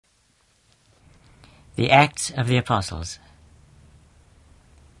The Acts of the Apostles.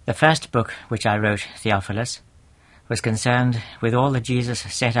 The first book which I wrote, Theophilus, was concerned with all that Jesus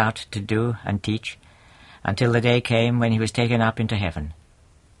set out to do and teach, until the day came when he was taken up into heaven.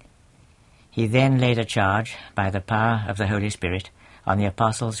 He then laid a charge, by the power of the Holy Spirit, on the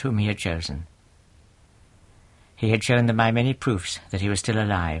apostles whom he had chosen. He had shown them by many proofs that he was still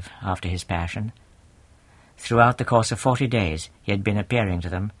alive after his passion. Throughout the course of 40 days he had been appearing to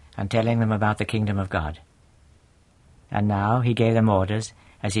them and telling them about the kingdom of God. And now he gave them orders,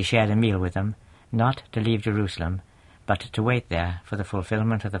 as he shared a meal with them, not to leave Jerusalem, but to wait there for the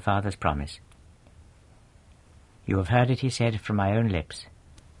fulfillment of the Father's promise. "You have heard it," he said, "from my own lips.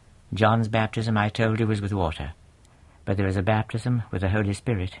 John's baptism, I told you, was with water, but there is a baptism with the Holy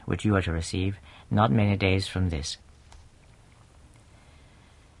Spirit which you are to receive not many days from this."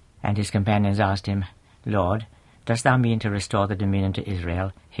 And his companions asked him, "Lord, dost thou mean to restore the dominion to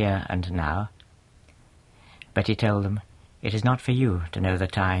Israel here and now?" But he told them, "It is not for you to know the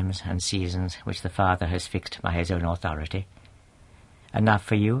times and seasons which the Father has fixed by his own authority. Enough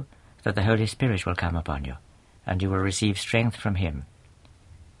for you that the Holy Spirit will come upon you, and you will receive strength from him.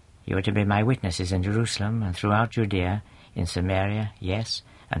 You are to be my witnesses in Jerusalem and throughout Judea, in Samaria, yes,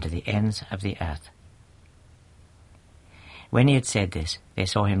 and to the ends of the earth." When he had said this, they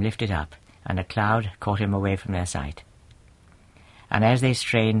saw him lifted up, and a cloud caught him away from their sight. And as they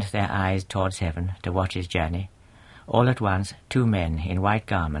strained their eyes towards heaven to watch his journey, all at once 2 men in white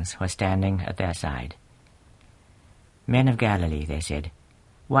garments were standing at their side. "Men of Galilee," they said,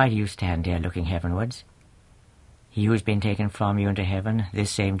 "why do you stand here looking heavenwards? He who has been taken from you into heaven,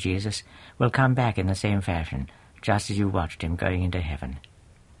 this same Jesus, will come back in the same fashion, just as you watched him going into heaven."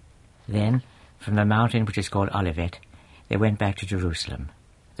 Then, from the mountain which is called Olivet, they went back to Jerusalem.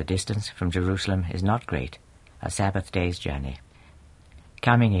 The distance from Jerusalem is not great, a Sabbath day's journey.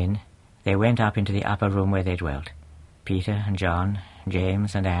 Coming in, they went up into the upper room where they dwelt, Peter and John,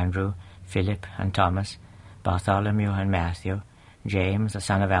 James and Andrew, Philip and Thomas, Bartholomew and Matthew, James the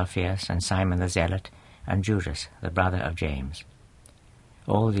son of Alphaeus and Simon the Zealot, and Judas the brother of James.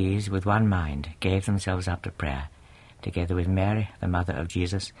 All these with one mind gave themselves up to prayer, together with Mary the mother of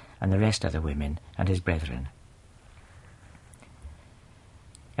Jesus and the rest of the women and his brethren.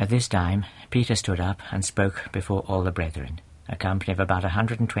 At this time Peter stood up and spoke before all the brethren. A company of about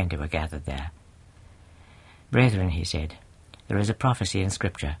 120 were gathered there. "Brethren," he said, "there is a prophecy in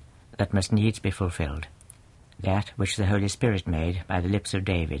Scripture that must needs be fulfilled, that which the Holy Spirit made by the lips of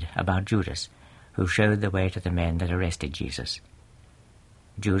David about Judas, who showed the way to the men that arrested Jesus.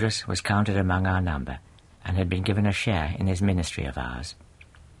 Judas was counted among our number, and had been given a share in this ministry of ours.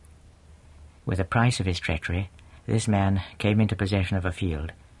 With the price of his treachery, this man came into possession of a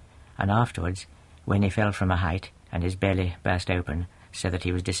field, and afterwards, when he fell from a height, and his belly burst open, so that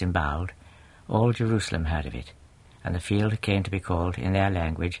he was disemboweled, all Jerusalem heard of it, and the field came to be called in their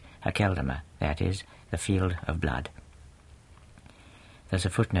language Hakeldama, that is, the field of blood." There's a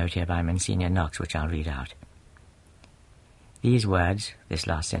footnote here by Monsignor Knox which I'll read out. These words, this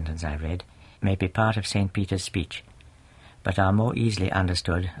last sentence I read, may be part of St. Peter's speech, but are more easily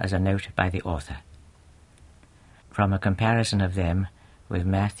understood as a note by the author. From a comparison of them with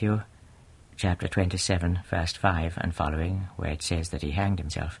Matthew chapter 27, verse 5 and following, where it says that he hanged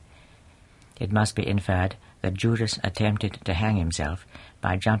himself, it must be inferred that Judas attempted to hang himself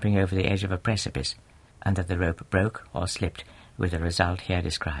by jumping over the edge of a precipice, and that the rope broke or slipped with the result here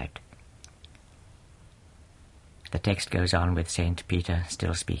described. The text goes on with St. Peter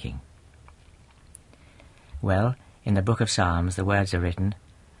still speaking. "Well, in the book of Psalms the words are written,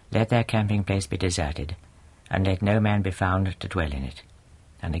 'Let their camping place be deserted, and let no man be found to dwell in it.'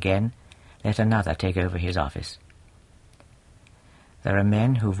 And again, 'Let another take over his office.' There are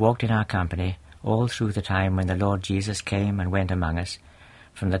men who've walked in our company all through the time when the Lord Jesus came and went among us,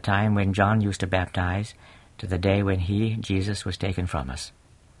 from the time when John used to baptize to the day when he, Jesus, was taken from us.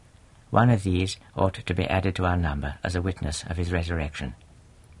 One of these ought to be added to our number as a witness of his resurrection."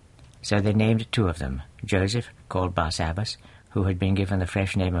 So they named 2 of them, Joseph, called Barsabbas, who had been given the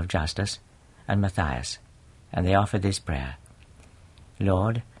fresh name of Justus, and Matthias, and they offered this prayer: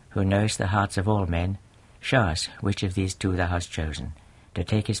 "Lord, who knowest the hearts of all men, show us which of these 2 thou hast chosen, to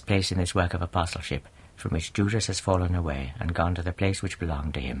take his place in this work of apostleship, from which Judas has fallen away and gone to the place which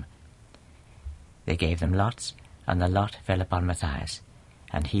belonged to him." They gave them lots, and the lot fell upon Matthias,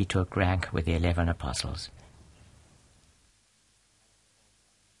 and he took rank with the 11 apostles.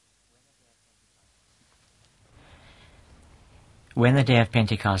 When the day of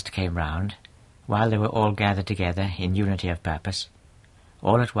Pentecost came round, while they were all gathered together in unity of purpose,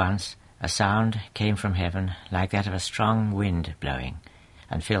 all at once a sound came from heaven like that of a strong wind blowing,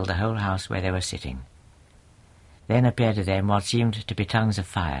 and filled the whole house where they were sitting. Then appeared to them what seemed to be tongues of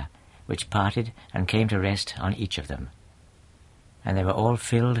fire, which parted and came to rest on each of them. And they were all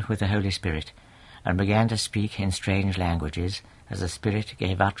filled with the Holy Spirit, and began to speak in strange languages, as the Spirit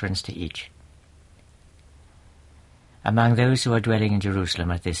gave utterance to each. Among those who were dwelling in Jerusalem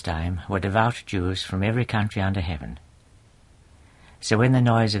at this time were devout Jews from every country under heaven. So when the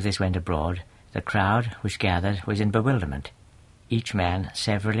noise of this went abroad, the crowd which gathered was in bewilderment. Each man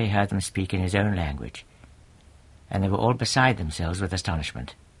severally heard them speak in his own language, and they were all beside themselves with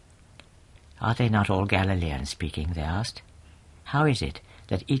astonishment. "Are they not all Galileans speaking?" they asked. "How is it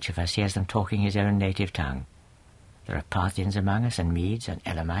that each of us hears them talking his own native tongue? There are Parthians among us, and Medes, and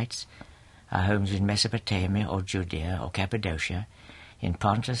Elamites. Our homes in Mesopotamia, or Judea, or Cappadocia, in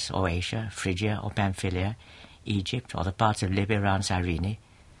Pontus, or Asia, Phrygia, or Pamphylia, Egypt, or the parts of Libya around Cyrene.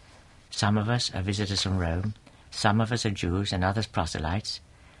 Some of us are visitors from Rome, some of us are Jews, and others proselytes.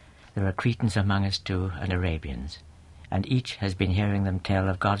 There are Cretans among us too, and Arabians, and each has been hearing them tell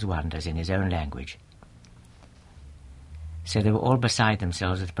of God's wonders in his own language." So they were all beside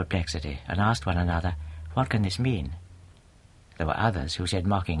themselves with perplexity, and asked one another, "What can this mean?" There were others who said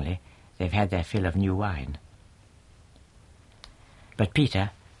mockingly, "They've had their fill of new wine." But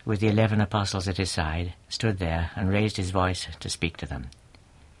Peter, with the 11 apostles at his side, stood there and raised his voice to speak to them.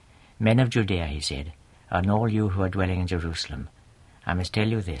 "Men of Judea," he said, "and all you who are dwelling in Jerusalem, I must tell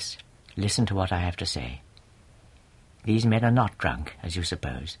you this. Listen to what I have to say. These men are not drunk, as you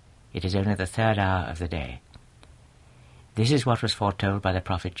suppose. It is only the 3rd hour of the day. This is what was foretold by the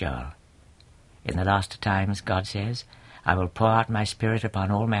prophet Joel. In the last times, God says, I will pour out my Spirit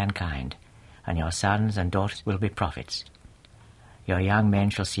upon all mankind, and your sons and daughters will be prophets. Your young men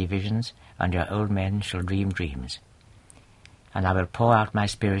shall see visions, and your old men shall dream dreams. And I will pour out my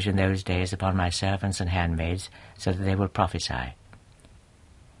Spirit in those days upon my servants and handmaids, so that they will prophesy.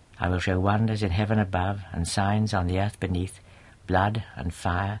 I will show wonders in heaven above, and signs on the earth beneath, blood and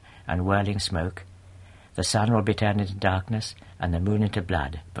fire and whirling smoke. The sun will be turned into darkness, and the moon into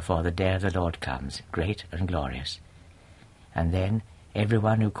blood, before the day of the Lord comes, great and glorious. And then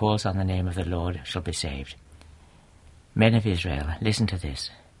everyone who calls on the name of the Lord shall be saved. Men of Israel, listen to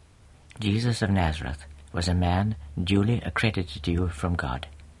this. Jesus of Nazareth was a man duly accredited to you from God.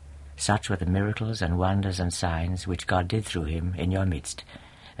 Such were the miracles and wonders and signs which God did through him in your midst,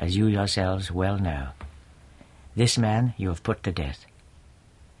 as you yourselves well know. This man you have put to death.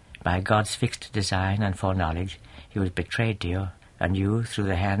 By God's fixed design and foreknowledge he was betrayed to you, and you, through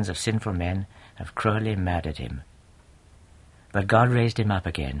the hands of sinful men, have cruelly murdered him. But God raised him up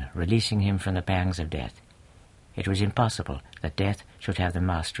again, releasing him from the pangs of death. It was impossible that death should have the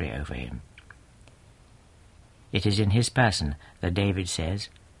mastery over him. It is in his person that David says,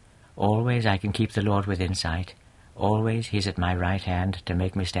 Always I can keep the Lord within sight. Always he is at my right hand to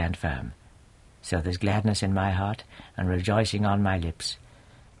make me stand firm. So there's gladness in my heart and rejoicing on my lips.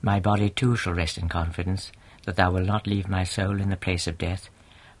 My body too shall rest in confidence, that thou wilt not leave my soul in the place of death,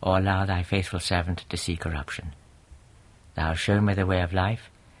 or allow thy faithful servant to see corruption. Thou hast shown me the way of life.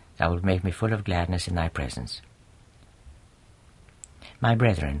 Thou wilt make me full of gladness in thy presence. My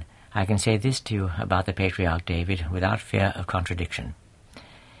brethren, I can say this to you about the patriarch David without fear of contradiction,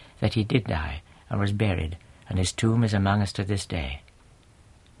 that he did die and was buried, and his tomb is among us to this day.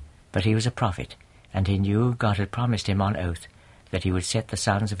 But he was a prophet, and he knew God had promised him on oath that he would set the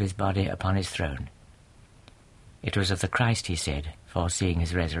sons of his body upon his throne. It was of the Christ, he said, foreseeing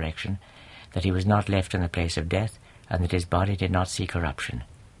his resurrection, that he was not left in the place of death, and that his body did not see corruption.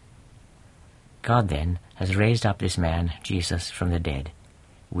 God, then, has raised up this man, Jesus, from the dead.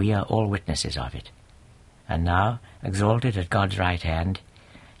 We are all witnesses of it. And now, exalted at God's right hand,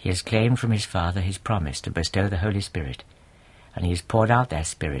 he has claimed from his Father his promise to bestow the Holy Spirit, and he has poured out that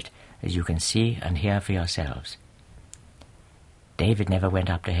Spirit, as you can see and hear for yourselves. David never went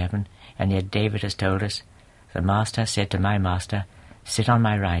up to heaven, and yet David has told us, The Master said to my Master, Sit on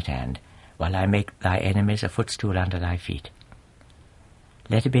my right hand, while I make thy enemies a footstool under thy feet.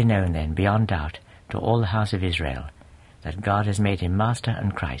 Let it be known then, beyond doubt, to all the house of Israel, that God has made him Master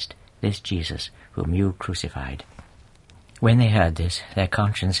and Christ, this Jesus, whom you crucified. When they heard this, their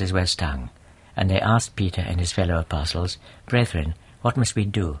consciences were stung, and they asked Peter and his fellow apostles, Brethren, what must we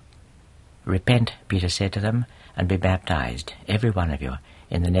do? Repent, Peter said to them, and be baptized, every one of you,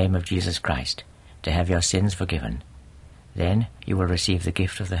 in the name of Jesus Christ, to have your sins forgiven. Then you will receive the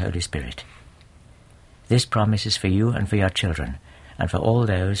gift of the Holy Spirit. This promise is for you and for your children, and for all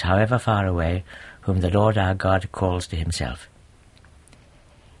those, however far away, whom the Lord our God calls to himself.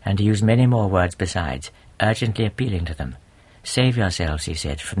 And he used many more words besides, urgently appealing to them. Save yourselves, he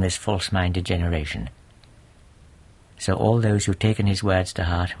said, from this false-minded generation. So all those who taken his words to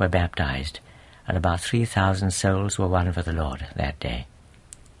heart were baptized, and about 3,000 souls were won for the Lord that day.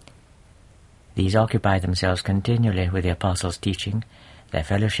 These occupied themselves continually with the apostles' teaching, their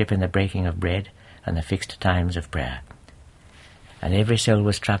fellowship in the breaking of bread, and the fixed times of prayer. And every soul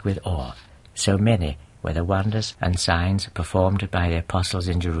was struck with awe, so many were the wonders and signs performed by the apostles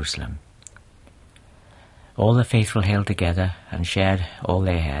in Jerusalem. All the faithful held together and shared all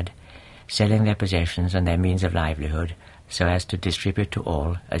they had, selling their possessions and their means of livelihood, so as to distribute to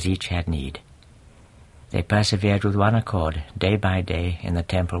all as each had need. They persevered with one accord, day by day, in the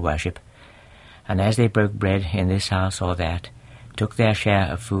temple worship, and as they broke bread in this house or that, took their share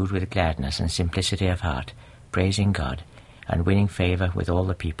of food with gladness and simplicity of heart, praising God, and winning favor with all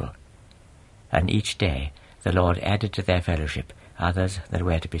the people. And each day the Lord added to their fellowship others that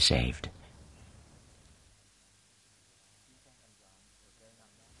were to be saved.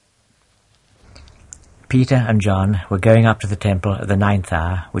 Peter and John were going up to the temple at the 9th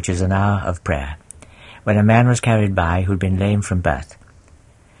hour, which is an hour of prayer, when a man was carried by who had been lame from birth.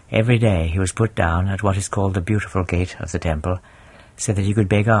 Every day he was put down at what is called the Beautiful Gate of the temple, so that he could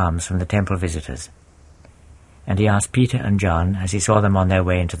beg alms from the temple visitors. And he asked Peter and John, as he saw them on their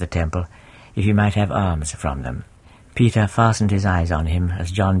way into the temple, if he might have alms from them. Peter fastened his eyes on him,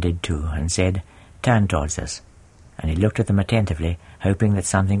 as John did too, and said, "Turn towards us." And he looked at them attentively, hoping that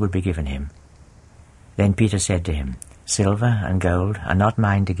something would be given him. Then Peter said to him, "Silver and gold are not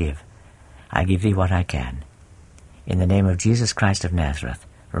mine to give. I give thee what I can. In the name of Jesus Christ of Nazareth,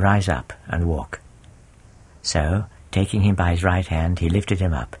 rise up and walk." So, taking him by his right hand, he lifted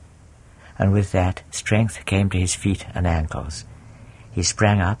him up, and with that strength came to his feet and ankles. He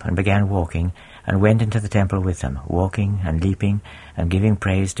sprang up and began walking, and went into the temple with them, walking and leaping and giving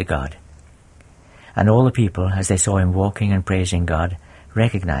praise to God. And all the people, as they saw him walking and praising God,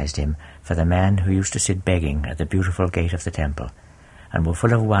 recognized him for the man who used to sit begging at the Beautiful Gate of the temple, and were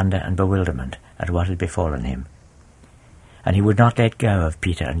full of wonder and bewilderment at what had befallen him. And he would not let go of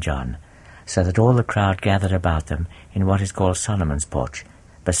Peter and John, so that all the crowd gathered about them in what is called Solomon's Porch,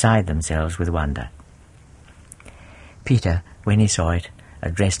 beside themselves with wonder. Peter, when he saw it,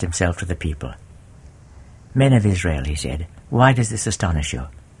 addressed himself to the people. "Men of Israel," he said, "why does this astonish you?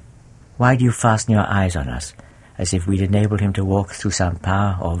 Why do you fasten your eyes on us, as if we'd enabled him to walk through some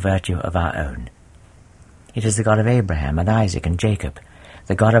power or virtue of our own? It is the God of Abraham and Isaac and Jacob,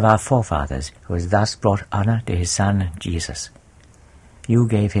 the God of our forefathers, who has thus brought honor to his Son Jesus. You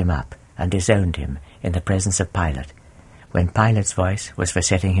gave him up and disowned him in the presence of Pilate, when Pilate's voice was for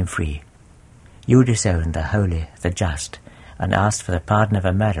setting him free. You disowned the holy, the just, and asked for the pardon of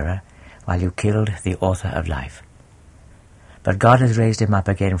a murderer, while you killed the author of life. But God has raised him up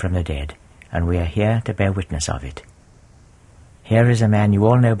again from the dead, and we are here to bear witness of it. Here is a man you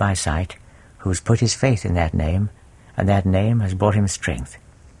all know by sight, who has put his faith in that name, and that name has brought him strength.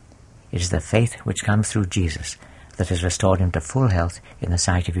 It is the faith which comes through Jesus that has restored him to full health in the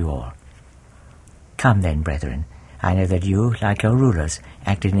sight of you all. Come then, brethren, I know that you, like your rulers,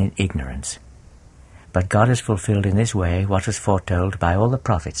 acted in ignorance. But God has fulfilled in this way what was foretold by all the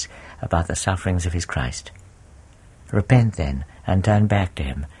prophets about the sufferings of his Christ. Repent then, and turn back to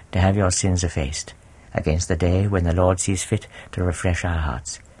him, to have your sins effaced, against the day when the Lord sees fit to refresh our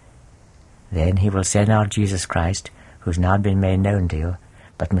hearts. Then he will send out Jesus Christ, who has now been made known to you,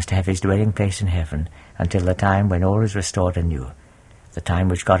 but must have his dwelling place in heaven until the time when all is restored anew, the time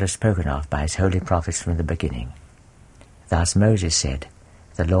which God has spoken of by his holy prophets from the beginning. Thus Moses said,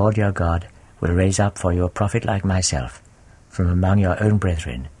 The Lord your God will raise up for you a prophet like myself, from among your own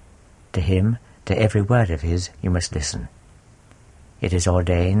brethren. To him, to every word of his, you must listen. It is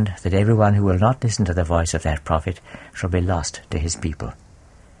ordained that everyone who will not listen to the voice of that prophet shall be lost to his people.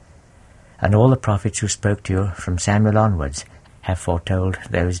 And all the prophets who spoke to you from Samuel onwards have foretold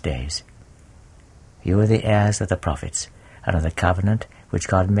those days. You are the heirs of the prophets, and of the covenant which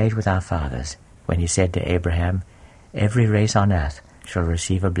God made with our fathers, when he said to Abraham, Every race on earth shall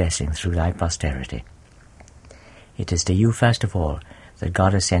receive a blessing through thy posterity. It is to you first of all that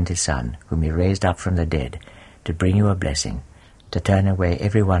God has sent his Son, whom he raised up from the dead, to bring you a blessing, to turn away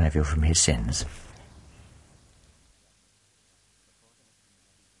every one of you from his sins.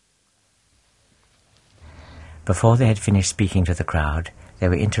 Before they had finished speaking to the crowd, they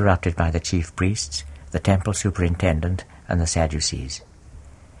were interrupted by the chief priests, the temple superintendent, and the Sadducees.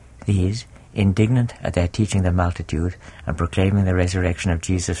 These, indignant at their teaching the multitude and proclaiming the resurrection of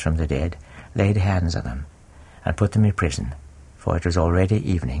Jesus from the dead, laid hands on them, and put them in prison, for it was already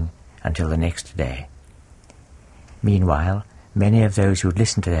evening, until the next day. Meanwhile, many of those who had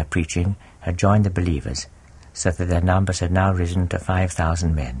listened to their preaching had joined the believers, so that their numbers had now risen to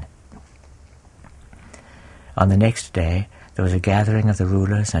 5,000 men. On the next day, there was a gathering of the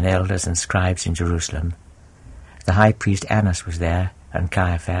rulers and elders and scribes in Jerusalem. The high priest Annas was there, and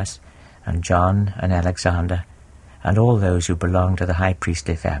Caiaphas, and John and Alexander, and all those who belonged to the high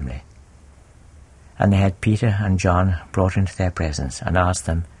priestly family. And they had Peter and John brought into their presence, and asked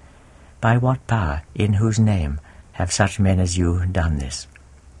them, "By what power, in whose name, have such men as you done this?"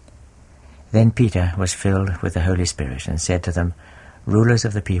 Then Peter was filled with the Holy Spirit, and said to them, "Rulers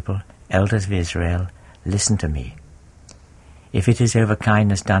of the people, elders of Israel, listen to me. If it is over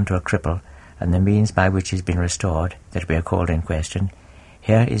kindness done to a cripple, and the means by which he has been restored, that we are called in question,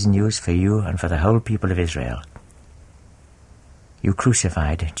 here is news for you and for the whole people of Israel. You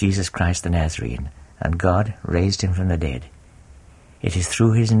crucified Jesus Christ the Nazarene, and God raised him from the dead. It is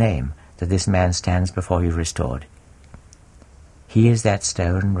through his name that this man stands before you restored. He is that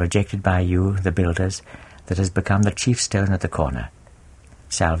stone rejected by you, the builders, that has become the chief stone at the corner.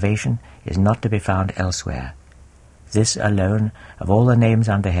 Salvation is not to be found elsewhere. This alone, of all the names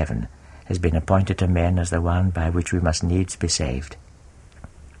under heaven, has been appointed to men as the one by which we must needs be saved."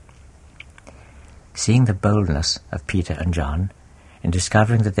 Seeing the boldness of Peter and John, and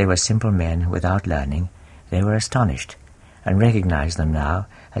discovering that they were simple men without learning, they were astonished, and recognized them now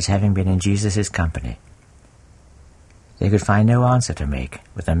as having been in Jesus' company. They could find no answer to make,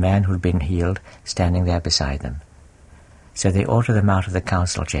 with the man who had been healed standing there beside them. So they ordered them out of the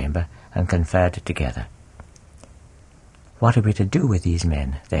council chamber and conferred together. "What are we to do with these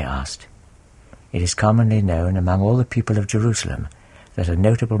men?" they asked. "It is commonly known among all the people of Jerusalem that a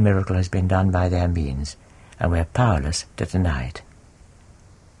notable miracle has been done by their means, and we are powerless to deny it.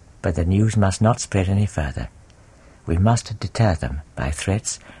 But the news must not spread any further. We must deter them by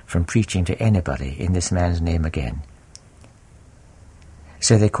threats from preaching to anybody in this man's name again."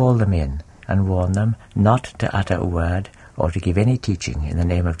 So they called them in and warned them not to utter a word or to give any teaching in the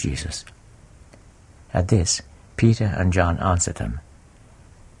name of Jesus. At this, Peter and John answered them,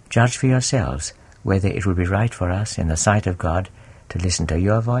 "Judge for yourselves whether it would be right for us in the sight of God to listen to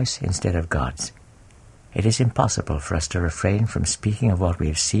your voice instead of God's. It is impossible for us to refrain from speaking of what we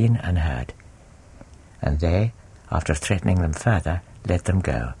have seen and heard." And they, after threatening them further, let them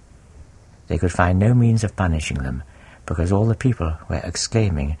go. They could find no means of punishing them, because all the people were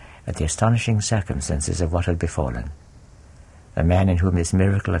exclaiming at the astonishing circumstances of what had befallen. The man in whom this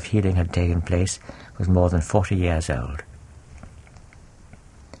miracle of healing had taken place was more than 40 years old.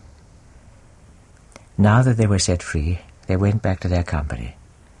 Now that they were set free, they went back to their company,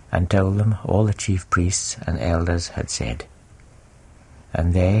 and told them all the chief priests and elders had said.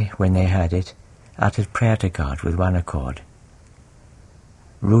 And they, when they heard it, uttered prayer to God with one accord.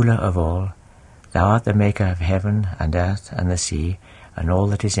 "Ruler of all, thou art the maker of heaven and earth and the sea and all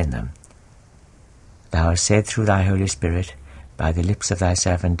that is in them. Thou hast said through thy Holy Spirit, by the lips of thy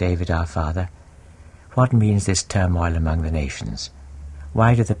servant David our father, what means this turmoil among the nations?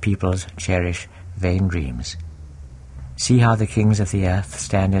 Why do the peoples cherish vain dreams? See how the kings of the earth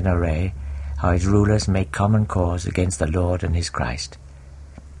stand in array, how his rulers make common cause against the Lord and his Christ.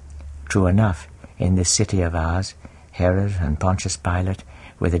 True enough, in this city of ours, Herod and Pontius Pilate,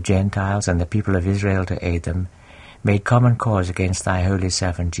 with the Gentiles and the people of Israel to aid them, made common cause against thy holy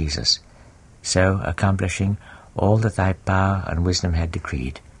servant Jesus, so accomplishing all that thy power and wisdom had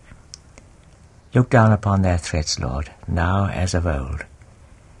decreed. Look down upon their threats, Lord, now as of old.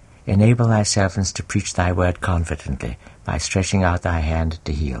 Enable thy servants to preach thy word confidently by stretching out thy hand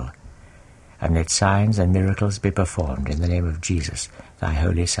to heal. And let signs and miracles be performed in the name of Jesus, thy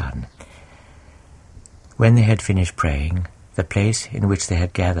holy Son." When they had finished praying, the place in which they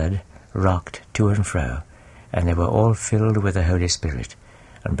had gathered rocked to and fro, and they were all filled with the Holy Spirit,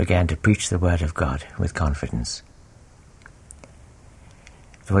 and began to preach the word of God with confidence.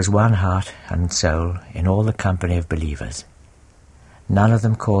 There was one heart and soul in all the company of believers. None of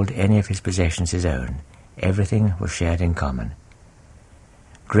them called any of his possessions his own. Everything was shared in common.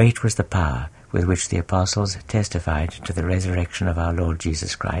 Great was the power with which the apostles testified to the resurrection of our Lord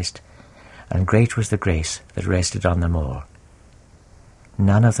Jesus Christ, and great was the grace that rested on them all.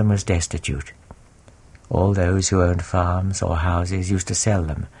 None of them was destitute. All those who owned farms or houses used to sell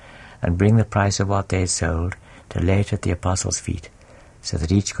them, and bring the price of what they had sold to lay it at the apostles' feet, so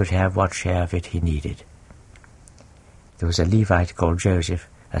that each could have what share of it he needed. There was a Levite called Joseph,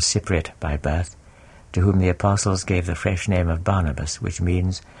 a Cypriot by birth, to whom the apostles gave the fresh name of Barnabas, which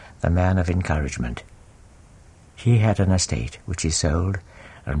means the man of encouragement. He had an estate which he sold,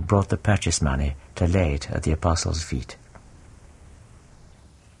 and brought the purchase money to lay it at the apostles' feet.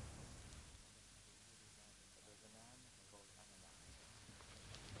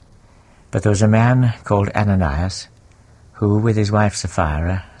 But there was a man called Ananias, who with his wife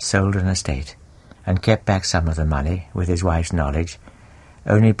Sapphira sold an estate, and kept back some of the money with his wife's knowledge,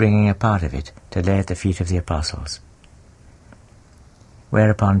 only bringing a part of it to lay at the feet of the apostles.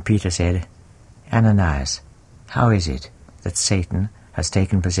 Whereupon Peter said, Ananias, how is it that Satan has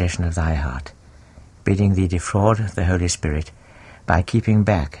taken possession of thy heart, bidding thee defraud the Holy Spirit by keeping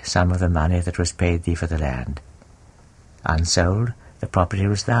back some of the money that was paid thee for the land? Unsold, the property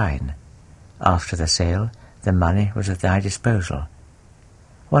was thine. After the sale, the money was at thy disposal.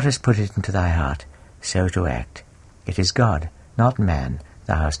 What has put it into thy heart so to act? It is God, not man,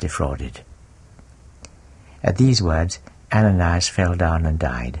 thou hast defrauded. At these words Ananias fell down and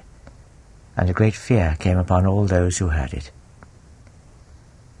died, and a great fear came upon all those who heard it.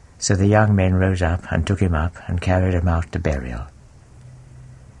 So the young men rose up and took him up and carried him out to burial.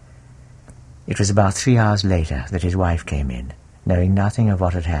 It was about 3 hours later that his wife came in, knowing nothing of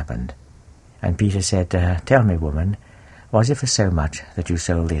what had happened. And Peter said to her, Tell me, woman, was it for so much that you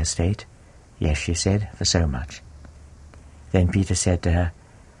sold the estate? Yes, she said, for so much. Then Peter said to her,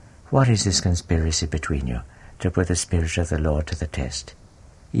 What is this conspiracy between you, to put the Spirit of the Lord to the test?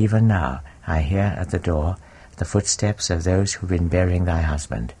 Even now I hear at the door the footsteps of those who have been burying thy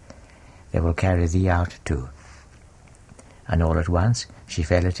husband. They will carry thee out too. And all at once she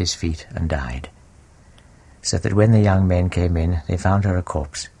fell at his feet and died. So that when the young men came in, they found her a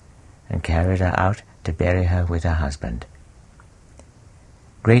corpse, and carried her out to bury her with her husband.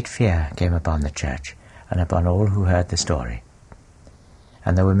 Great fear came upon the church, and upon all who heard the story.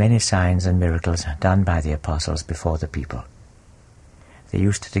 And there were many signs and miracles done by the apostles before the people. They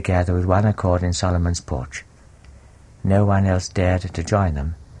used to gather with one accord in Solomon's porch. No one else dared to join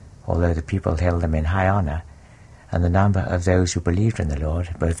them, although the people held them in high honor, and the number of those who believed in the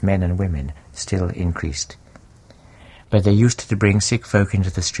Lord, both men and women, still increased. But they used to bring sick folk into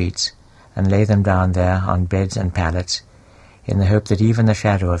the streets, and lay them down there on beds and pallets, in the hope that even the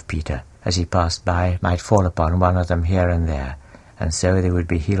shadow of Peter, as he passed by, might fall upon one of them here and there, and so they would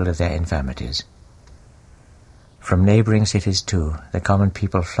be healed of their infirmities. From neighboring cities too, the common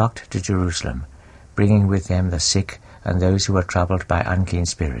people flocked to Jerusalem, bringing with them the sick and those who were troubled by unclean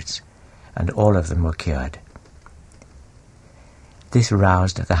spirits, and all of them were cured. This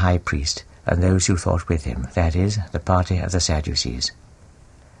roused the high priest and those who thought with him, that is, the party of the Sadducees.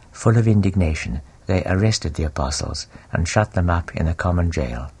 Full of indignation, they arrested the apostles and shut them up in a common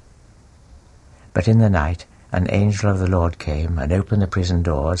jail. But in the night an angel of the Lord came and opened the prison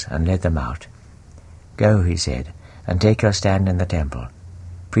doors and led them out. Go, he said, and take your stand in the temple.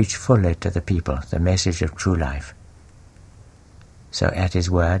 Preach fully to the people the message of true life. So at his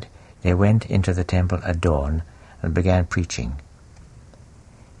word they went into the temple at dawn and began preaching.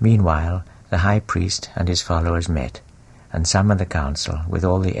 Meanwhile the high priest and his followers met, and summoned the council with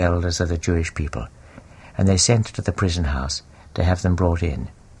all the elders of the Jewish people, and they sent to the prison house to have them brought in.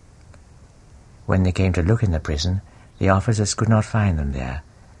 When they came to look in the prison, the officers could not find them there,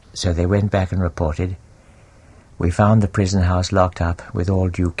 so they went back and reported, We found the prison house locked up with all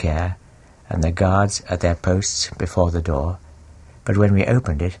due care, and the guards at their posts before the door, but when we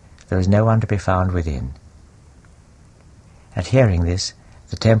opened it, there was no one to be found within. At hearing this,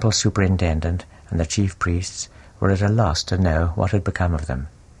 the temple superintendent and the chief priests were at a loss to know what had become of them,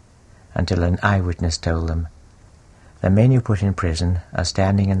 until an eyewitness told them, The men you put in prison are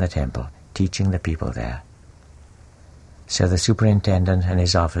standing in the temple, teaching the people there. So the superintendent and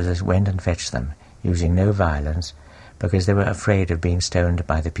his officers went and fetched them, using no violence, because they were afraid of being stoned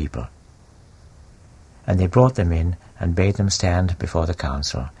by the people. And they brought them in and bade them stand before the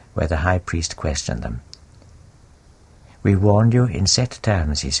council, where the high priest questioned them. We warned you in set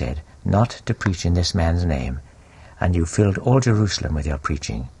terms, he said, not to preach in this man's name, and you filled all Jerusalem with your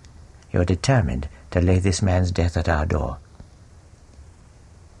preaching. You are determined to lay this man's death at our door.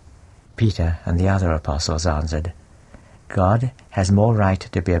 Peter and the other apostles answered, God has more right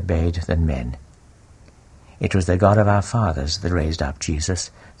to be obeyed than men. It was the God of our fathers that raised up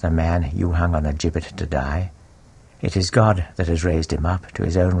Jesus, the man you hung on a gibbet to die. It is God that has raised him up to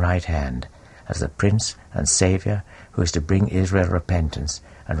his own right hand, as the Prince and Saviour who is to bring Israel repentance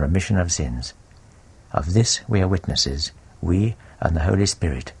and remission of sins. Of this we are witnesses, we and the Holy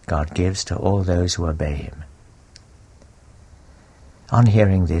Spirit God gives to all those who obey him. On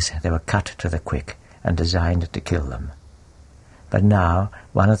hearing this, they were cut to the quick and designed to kill them. But now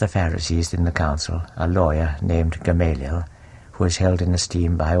one of the Pharisees in the council, a lawyer named Gamaliel, who was held in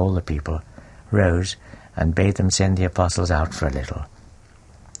esteem by all the people, rose and bade them send the apostles out for a little.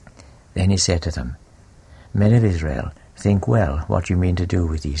 Then he said to them, Men of Israel, think well what you mean to do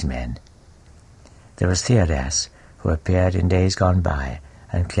with these men. There was Theodas, who appeared in days gone by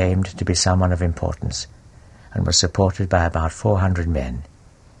and claimed to be someone of importance, and was supported by about 400 men.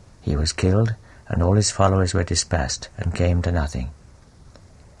 He was killed, and all his followers were dispersed and came to nothing.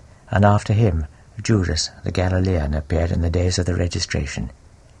 And after him Judas the Galilean appeared in the days of the registration.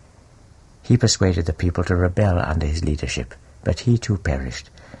 He persuaded the people to rebel under his leadership, but he too perished,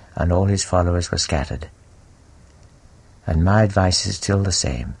 and all his followers were scattered. And my advice is still the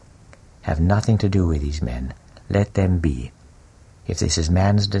same. Have nothing to do with these men. Let them be. If this is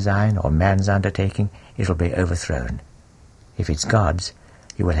man's design or man's undertaking, it will be overthrown. If it's God's,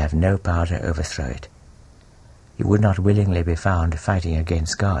 you will have no power to overthrow it. You would not willingly be found fighting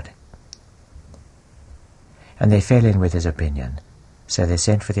against God. And they fell in with his opinion. So they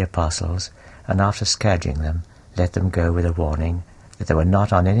sent for the apostles, and after scourging them, let them go with a warning that they were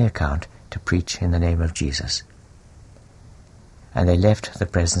not on any account to preach in the name of Jesus. And they left the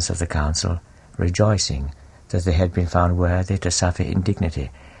presence of the council, rejoicing that they had been found worthy to suffer indignity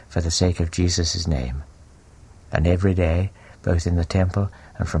for the sake of Jesus' name. And every day, both in the temple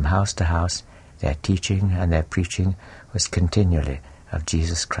and from house to house, their teaching and their preaching was continually of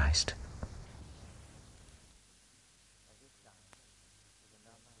Jesus Christ.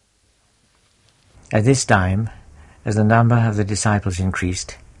 At this time, as the number of the disciples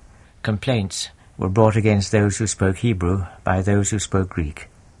increased, complaints were brought against those who spoke Hebrew by those who spoke Greek.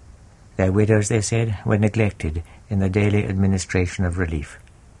 Their widows, they said, were neglected in the daily administration of relief.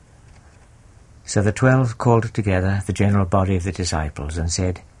 So the 12 called together the general body of the disciples and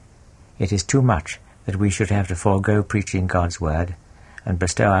said, "It is too much that we should have to forego preaching God's word and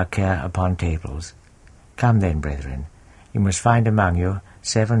bestow our care upon tables. Come then, brethren, you must find among you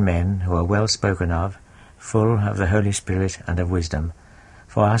 7 men who are well spoken of, full of the Holy Spirit and of wisdom,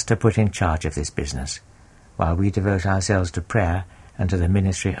 for us to put in charge of this business, while we devote ourselves to prayer and to the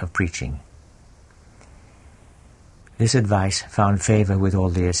ministry of preaching." This advice found favour with all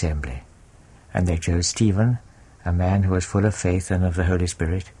the assembly, and they chose Stephen, a man who was full of faith and of the Holy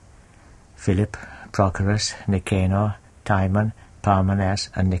Spirit, Philip, Prochorus, Nicanor, Timon, Parmenas,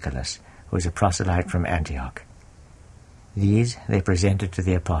 and Nicholas, who was a proselyte from Antioch. These they presented to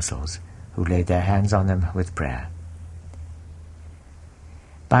the apostles, who laid their hands on them with prayer.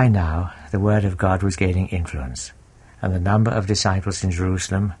 By now the word of God was gaining influence, and the number of disciples in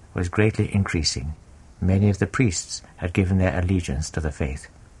Jerusalem was greatly increasing. Many of the priests had given their allegiance to the faith.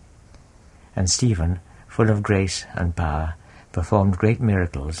 And Stephen, full of grace and power, performed great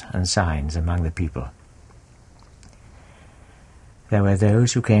miracles and signs among the people. There were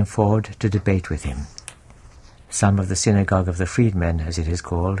those who came forward to debate with him, some of the synagogue of the freedmen, as it is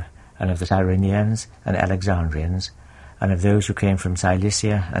called, and of the Cyrenians and Alexandrians, and of those who came from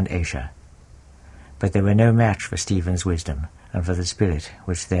Cilicia and Asia. But they were no match for Stephen's wisdom, and for the Spirit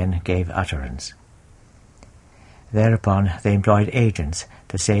which then gave utterance. Thereupon they employed agents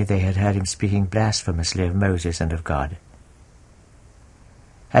to say they had heard him speaking blasphemously of Moses and of God.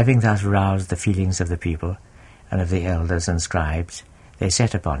 Having thus roused the feelings of the people, and of the elders and scribes, they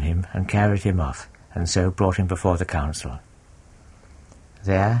set upon him and carried him off, and so brought him before the council.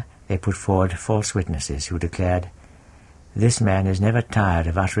 There they put forward false witnesses, who declared, "This man is never tired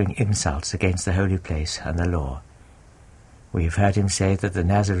of uttering insults against the holy place and the law. We have heard him say that the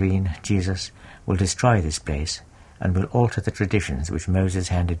Nazarene, Jesus, will destroy this place, and will alter the traditions which Moses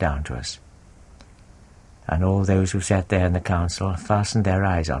handed down to us." And all those who sat there in the council fastened their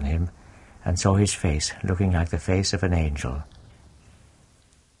eyes on him, and saw his face looking like the face of an angel.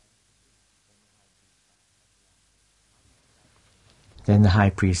 Then the high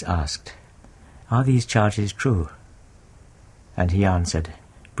priest asked, "Are these charges true?" And he answered,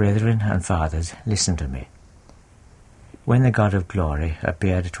 "Brethren and fathers, listen to me. When the God of glory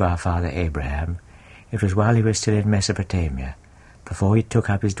appeared to our father Abraham, it was while he was still in Mesopotamia, before he took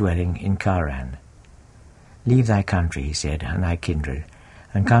up his dwelling in Charan. 'Leave thy country,' he said, 'and thy kindred,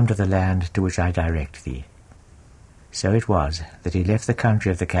 and come to the land to which I direct thee.' So it was that he left the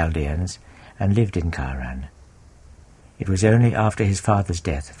country of the Chaldeans and lived in Charan. It was only after his father's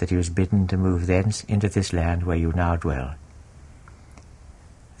death that he was bidden to move thence into this land where you now dwell.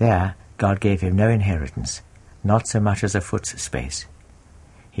 There God gave him no inheritance, not so much as a foot's space.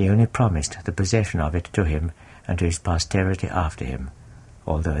 He only promised the possession of it to him and to his posterity after him,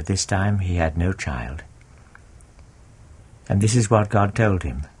 although at this time he had no child. And this is what God told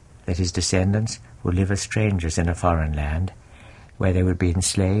him, that his descendants would live as strangers in a foreign land, where they would be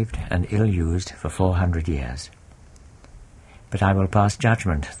enslaved and ill-used for 400 years. But I will pass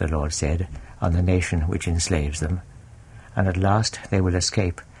judgment, the Lord said, on the nation which enslaves them, and at last they will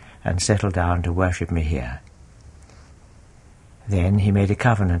escape and settle down to worship me here." Then he made a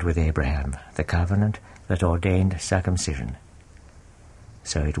covenant with Abraham, the covenant that ordained circumcision.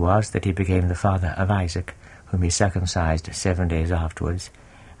 So it was that he became the father of Isaac, whom he circumcised 7 days afterwards,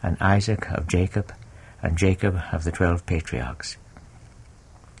 and Isaac of Jacob, and Jacob of the 12 patriarchs.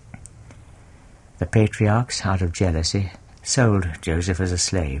 The patriarchs, out of jealousy, sold Joseph as a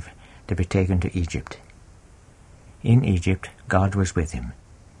slave to be taken to Egypt. In Egypt God was with him.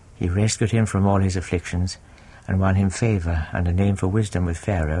 He rescued him from all his afflictions, and won him favour and a name for wisdom with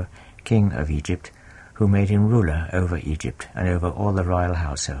Pharaoh, king of Egypt, who made him ruler over Egypt and over all the royal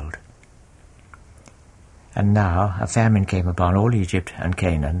household. And now a famine came upon all Egypt and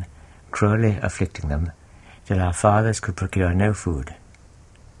Canaan, cruelly afflicting them, till our fathers could procure no food.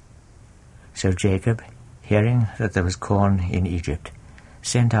 So Jacob, hearing that there was corn in Egypt,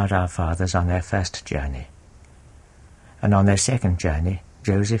 sent out our fathers on their first journey. And on their second journey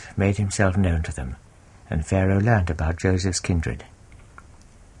Joseph made himself known to them, and Pharaoh learnt about Joseph's kindred.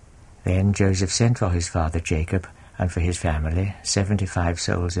 Then Joseph sent for his father Jacob and for his family, 75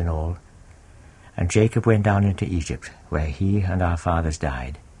 souls in all. And Jacob went down into Egypt, where he and our fathers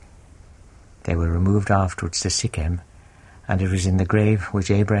died. They were removed afterwards to Shechem, and it was in the grave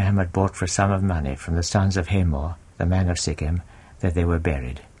which Abraham had bought for a sum of money from the sons of Hamor, the man of Shechem, that they were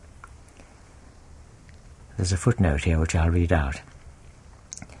buried. There's a footnote here which I'll read out.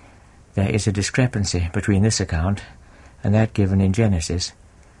 There is a discrepancy between this account and that given in Genesis,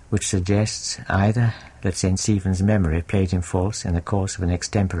 which suggests either that St. Stephen's memory played him false in the course of an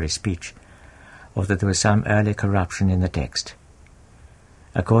extempore speech, or that there was some early corruption in the text.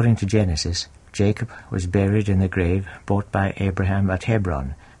 According to Genesis, Jacob was buried in the grave bought by Abraham at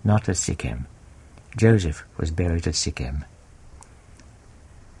Hebron, not at Shechem. Joseph was buried at Shechem.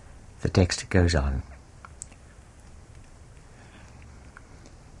 The text goes on.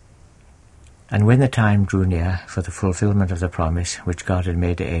 And when the time drew near for the fulfillment of the promise which God had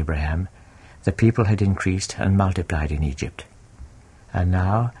made to Abraham, the people had increased and multiplied in Egypt. And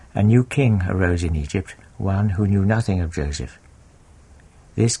now a new king arose in Egypt, one who knew nothing of Joseph.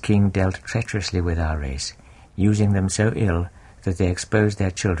 This king dealt treacherously with our race, using them so ill that they exposed their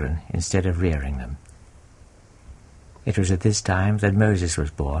children instead of rearing them. It was at this time that Moses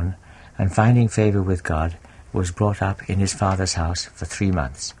was born, and finding favour with God, was brought up in his father's house for 3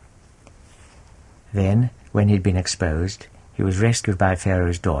 months. Then, when he had been exposed, he was rescued by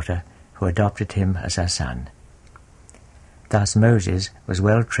Pharaoh's daughter, who adopted him as her son. Thus Moses was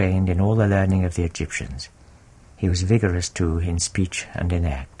well trained in all the learning of the Egyptians. He was vigorous too in speech and in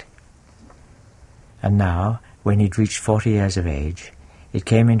act. And now, when he had reached 40 years of age, it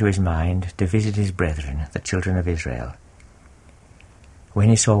came into his mind to visit his brethren, the children of Israel. When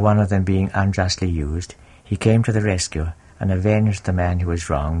he saw one of them being unjustly used, he came to the rescue and avenged the man who was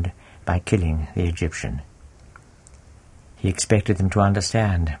wronged by killing the Egyptian. He expected them to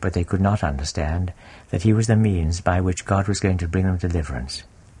understand, but they could not understand, that he was the means by which God was going to bring them deliverance.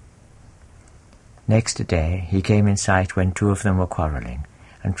 Next day he came in sight when 2 of them were quarrelling,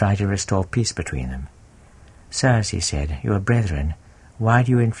 and tried to restore peace between them. Sirs, he said, you are brethren. Why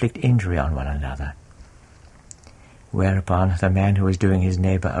do you inflict injury on one another? Whereupon the man who was doing his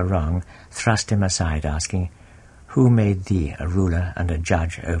neighbour a wrong thrust him aside, asking, Who made thee a ruler and a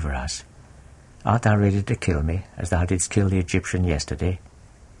judge over us? Art thou ready to kill me, as thou didst kill the Egyptian yesterday?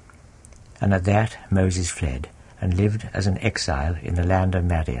 And at that Moses fled, and lived as an exile in the land of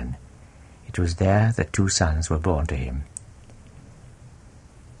Madian. It was there that 2 sons were born to him.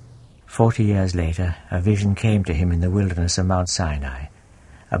 40 years later, a vision came to him in the wilderness of Mount Sinai.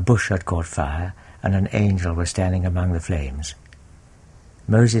 A bush had caught fire, and an angel was standing among the flames.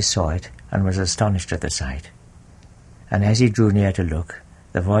 Moses saw it, and was astonished at the sight. And as he drew near to look,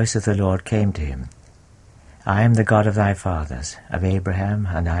 the voice of the Lord came to him. I am the God of thy fathers, of Abraham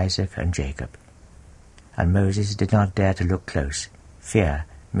and Isaac and Jacob. And Moses did not dare to look close. Fear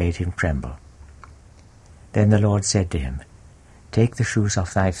made him tremble. Then the Lord said to him, Take the shoes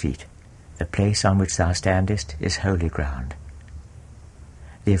off thy feet. The place on which thou standest is holy ground.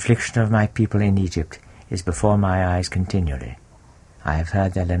 The affliction of my people in Egypt is before my eyes continually. I have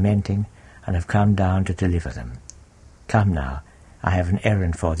heard their lamenting, and have come down to deliver them. Come now, I have an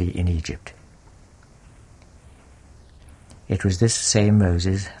errand for thee in Egypt. It was this same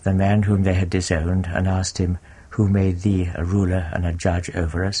Moses, the man whom they had disowned, and asked him, Who made thee a ruler and a judge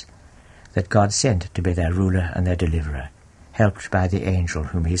over us? That God sent to be their ruler and their deliverer, helped by the angel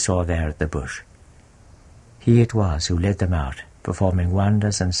whom he saw there at the bush. He it was who led them out, performing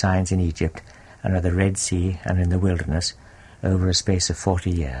wonders and signs in Egypt, and at the Red Sea, and in the wilderness, over a space of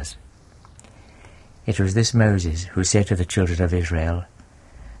 40 years. It was this Moses who said to the children of Israel,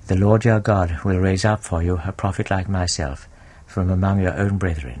 The Lord your God will raise up for you a prophet like myself, from among your own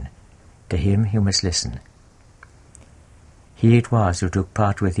brethren. To him you must listen. He it was who took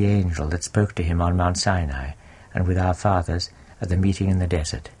part with the angel that spoke to him on Mount Sinai, and with our fathers, at the meeting in the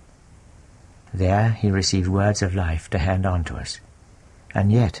desert. There he received words of life to hand on to us,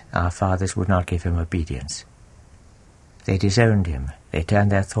 and yet our fathers would not give him obedience. They disowned him, they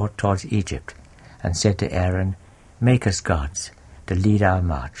turned their thought towards Egypt, and said to Aaron, "Make us gods, to lead our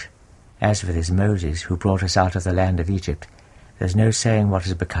march. As for this Moses, who brought us out of the land of Egypt, there's no saying what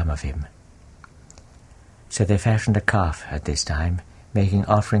has become of him." So they fashioned a calf at this time, making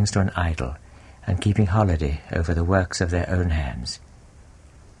offerings to an idol, and keeping holiday over the works of their own hands.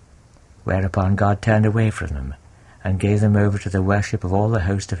 Whereupon God turned away from them, and gave them over to the worship of all the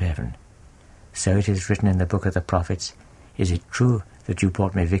host of heaven. So it is written in the book of the prophets, "Is it true that you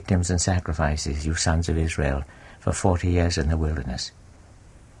brought me victims and sacrifices, you sons of Israel, for 40 years in the wilderness?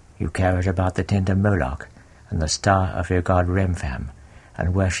 You carried about the tent of Moloch, and the star of your god Remphan,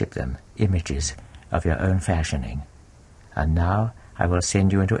 and worshipped them, images of your own fashioning. And now I will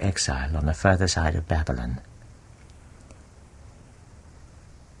send you into exile on the further side of Babylon."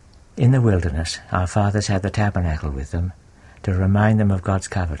 In the wilderness our fathers had the tabernacle with them, to remind them of God's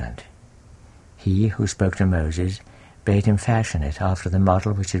covenant. He who spoke to Moses bade him fashion it after the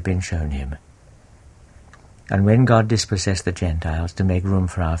model which had been shown him. And when God dispossessed the Gentiles to make room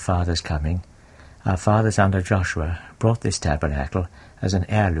for our fathers' coming, our fathers under Joshua brought this tabernacle as an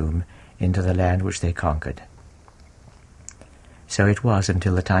heirloom into the land which they conquered. So it was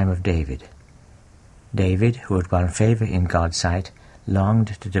until the time of David. David, who had won favor in God's sight,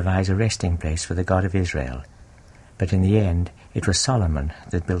 longed to devise a resting place for the God of Israel, but in the end it was Solomon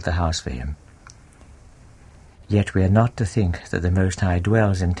that built the house for him. Yet we are not to think that the Most High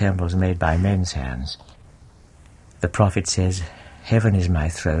dwells in temples made by men's hands. The prophet says, "Heaven is my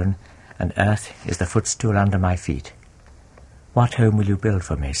throne, and earth is the footstool under my feet. What home will you build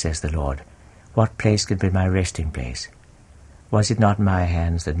for me, says the Lord? What place could be my resting place? Was it not my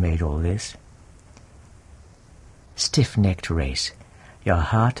hands that made all this?" Stiff-necked race, your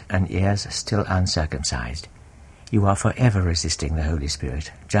heart and ears still uncircumcised. You are forever resisting the Holy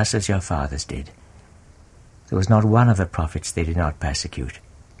Spirit, just as your fathers did. There was not one of the prophets they did not persecute.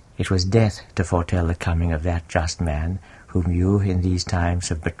 It was death to foretell the coming of that just man whom you in these times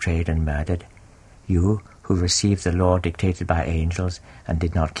have betrayed and murdered, you who received the law dictated by angels and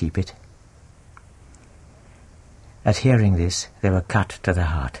did not keep it. At hearing this, they were cut to the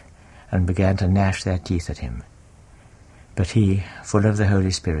heart, and began to gnash their teeth at him. But he, full of the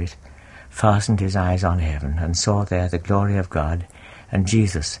Holy Spirit, fastened his eyes on heaven, and saw there the glory of God, and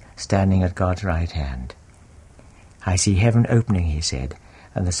Jesus standing at God's right hand. "I see heaven opening," he said,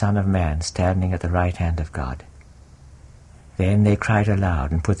 "and the Son of Man standing at the right hand of God." Then they cried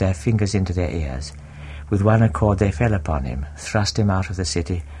aloud, and put their fingers into their ears. With one accord they fell upon him, thrust him out of the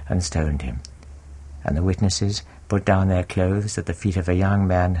city, and stoned him. And the witnesses put down their clothes at the feet of a young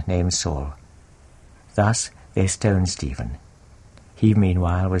man named Saul. Thus they stoned Stephen. He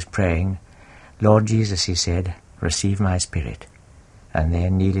meanwhile was praying, "Lord Jesus," he said, "receive my spirit." And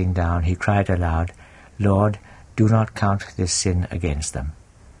then, kneeling down, he cried aloud, "Lord, do not count this sin against them."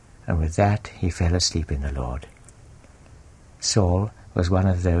 And with that he fell asleep in the Lord. Saul was one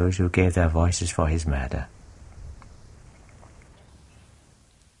of those who gave their voices for his murder.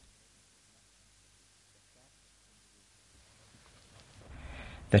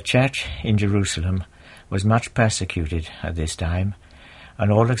 The church in Jerusalem was much persecuted at this time,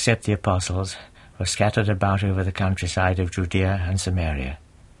 and all except the apostles were scattered about over the countryside of Judea and Samaria.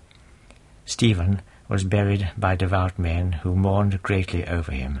 Stephen was buried by devout men who mourned greatly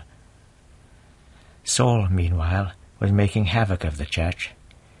over him. Saul, meanwhile, was making havoc of the church.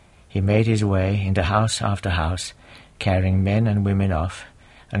 He made his way into house after house, carrying men and women off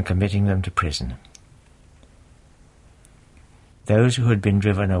and committing them to prison. Those who had been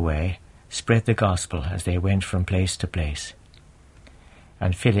driven away spread the gospel as they went from place to place.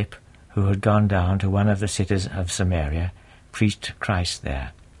 And Philip, who had gone down to one of the cities of Samaria, preached Christ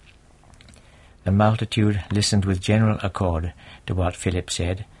there. The multitude listened with general accord to what Philip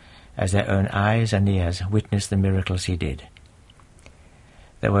said, as their own eyes and ears witnessed the miracles he did.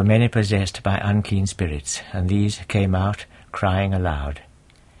 There were many possessed by unclean spirits, and these came out crying aloud.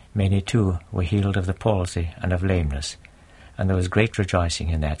 Many too were healed of the palsy and of lameness, and there was great rejoicing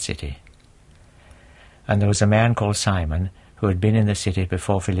in that city. And there was a man called Simon, who had been in the city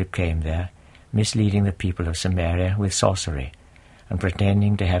before Philip came there, misleading the people of Samaria with sorcery, and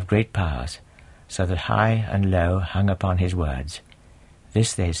pretending to have great powers, so that high and low hung upon his words.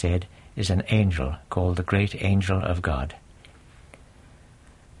 This, they said, is an angel called the great angel of God.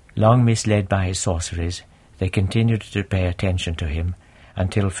 Long misled by his sorceries, they continued to pay attention to him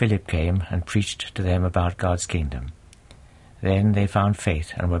until Philip came and preached to them about God's kingdom. Then they found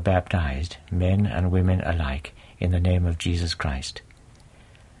faith and were baptized, men and women alike, in the name of Jesus Christ.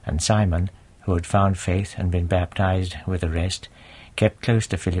 And Simon, who had found faith and been baptized with the rest, kept close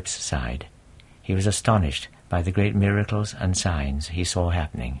to Philip's side. He was astonished by the great miracles and signs he saw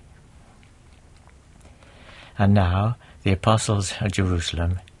happening. And now the apostles at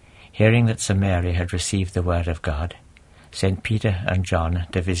Jerusalem, hearing that Samaria had received the word of God, sent Peter and John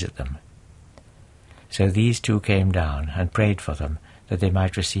to visit them. So these two came down and prayed for them, that they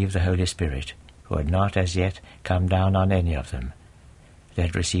might receive the Holy Spirit, who had not as yet come down on any of them. They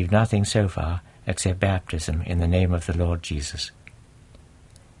had received nothing so far except baptism in the name of the Lord Jesus.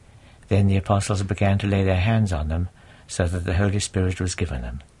 Then the apostles began to lay their hands on them, so that the Holy Spirit was given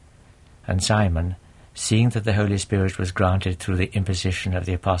them. And Simon, seeing that the Holy Spirit was granted through the imposition of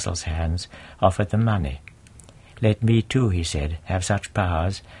the apostles' hands, offered them money. "Let me too," he said, "have such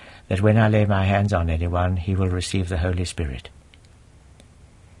powers, that when I lay my hands on anyone, he will receive the Holy Spirit."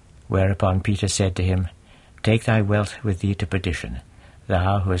 Whereupon Peter said to him, "Take thy wealth with thee to perdition,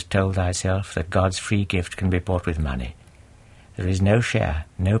 thou who hast told thyself that God's free gift can be bought with money. There is no share,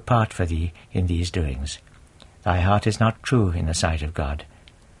 no part for thee in these doings. Thy heart is not true in the sight of God.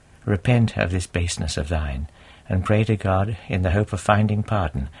 Repent of this baseness of thine, and pray to God in the hope of finding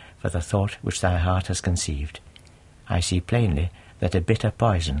pardon for the thought which thy heart has conceived. I see plainly that a bitter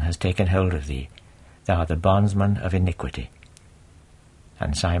poison has taken hold of thee. Thou art the bondsman of iniquity."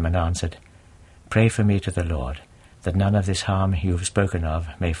 And Simon answered, "Pray for me to the Lord, that none of this harm you have spoken of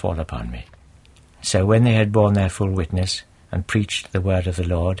may fall upon me." So when they had borne their full witness, and preached the word of the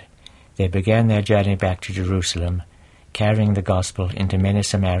Lord, they began their journey back to Jerusalem, carrying the gospel into many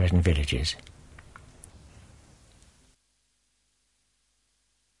Samaritan villages.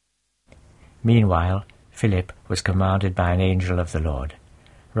 Meanwhile, Philip was commanded by an angel of the Lord,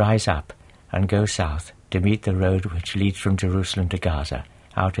 "Rise up and go south to meet the road which leads from Jerusalem to Gaza,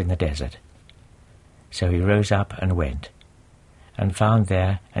 out in the desert." So he rose up and went, and found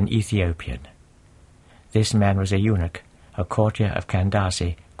there an Ethiopian. This man was a eunuch, a courtier of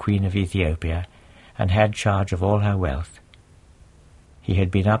Candace, queen of Ethiopia, and had charge of all her wealth. He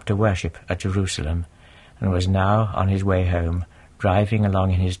had been up to worship at Jerusalem, and was now on his way home, driving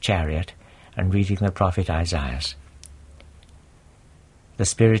along in his chariot and reading the prophet Isaiah. The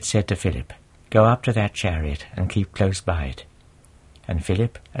Spirit said to Philip, "Go up to that chariot and keep close by it." And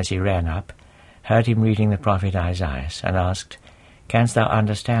Philip, as he ran up, heard him reading the prophet Isaiah, and asked, "Canst thou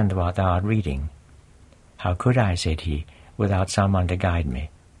understand what thou art reading?" "How could I," said he, "without someone to guide me?"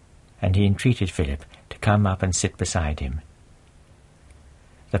 And he entreated Philip to come up and sit beside him.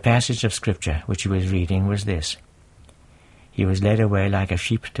 The passage of Scripture which he was reading was this: "He was led away like a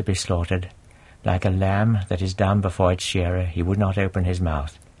sheep to be slaughtered, like a lamb that is dumb before its shearer, he would not open his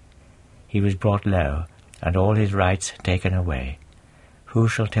mouth. He was brought low, and all his rights taken away. Who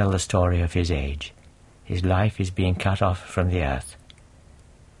shall tell the story of his age? His life is being cut off from the earth."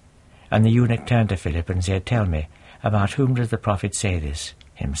 And the eunuch turned to Philip and said, "Tell me, about whom does the prophet say this,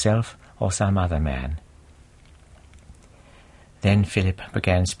 himself or some other man?" Then Philip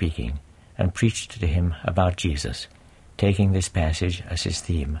began speaking, and preached to him about Jesus, taking this passage as his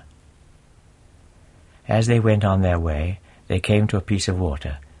theme. As they went on their way, they came to a piece of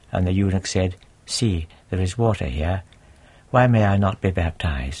water, and the eunuch said, "See, there is water here. Why may I not be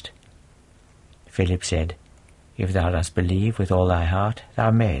baptized?" Philip said, "If thou dost believe with all thy heart, thou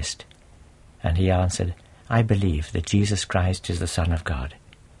mayest." And he answered, "I believe that Jesus Christ is the Son of God."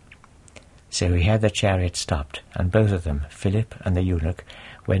 So he had the chariot stopped, and both of them, Philip and the eunuch,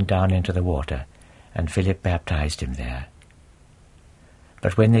 went down into the water, and Philip baptized him there.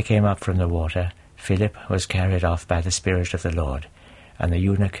 But when they came up from the water, Philip was carried off by the Spirit of the Lord, and the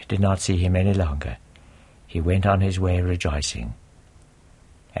eunuch did not see him any longer. He went on his way rejoicing.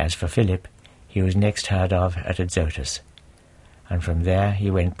 As for Philip, he was next heard of at Azotus, and from there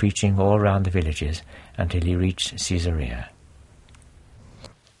he went preaching all round the villages until he reached Caesarea.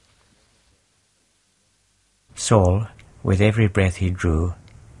 Saul, with every breath he drew,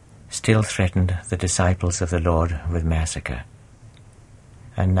 still threatened the disciples of the Lord with massacre.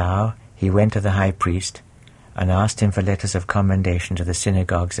 And now he went to the high priest and asked him for letters of commendation to the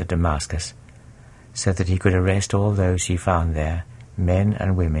synagogues at Damascus, so that he could arrest all those he found there, men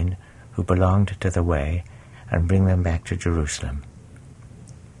and women, who belonged to the way, and bring them back to Jerusalem.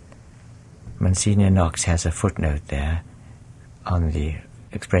 Monsignor Knox has a footnote there on the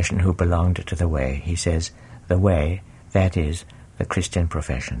expression "who belonged to the way." He says, "The way, that is, the Christian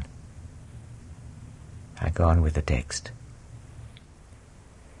profession." I go on with the text.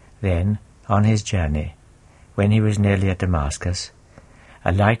 Then, on his journey, when he was nearly at Damascus,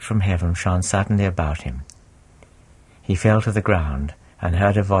 a light from heaven shone suddenly about him. He fell to the ground, and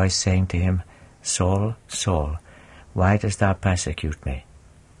heard a voice saying to him, "Saul, Saul, why dost thou persecute me?"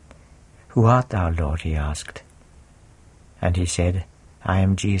 "Who art thou, Lord?" he asked. And he said, "I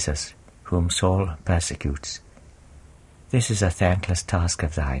am Jesus, whom Saul persecutes. This is a thankless task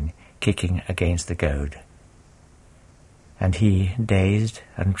of thine, kicking against the goad." And he, dazed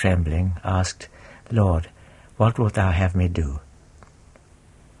and trembling, asked, "Lord, what wilt thou have me do?"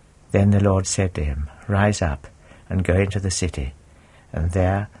 Then the Lord said to him, "Rise up, and go into the city, and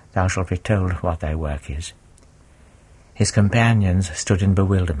there thou shalt be told what thy work is." His companions stood in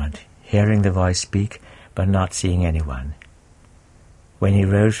bewilderment, hearing the voice speak, but not seeing anyone. When he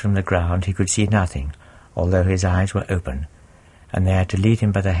rose from the ground, he could see nothing, although his eyes were open, and they had to lead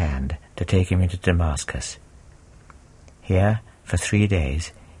him by the hand to take him into Damascus. Here, for 3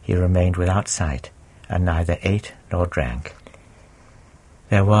 days, he remained without sight, and neither ate nor drank.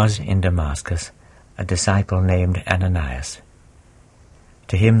 There was in Damascus a disciple named Ananias.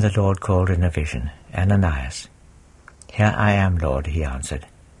 To him the Lord called in a vision, "Ananias." "Here I am, Lord," he answered.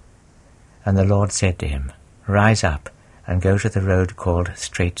 And the Lord said to him, "Rise up, and go to the road called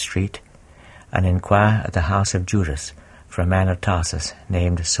Straight Street, and inquire at the house of Judas for a man of Tarsus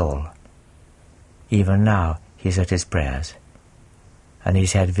named Saul. Even now he is at his prayers." And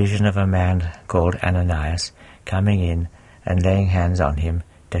he's had vision of a man called Ananias coming in and laying hands on him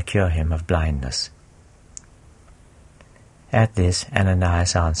to cure him of blindness. At this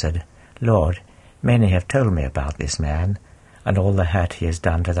Ananias answered, "Lord, many have told me about this man, and all the hurt he has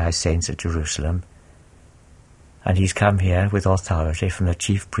done to thy saints at Jerusalem. And he's come here with authority from the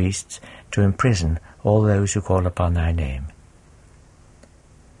chief priests to imprison all those who call upon thy name."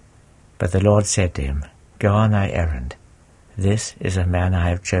 But the Lord said to him, "Go on thy errand. This is a man I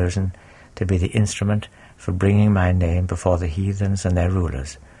have chosen to be the instrument for bringing my name before the heathens and their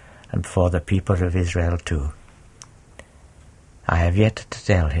rulers, and before the people of Israel too. I have yet to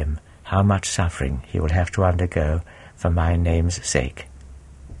tell him how much suffering he will have to undergo for my name's sake."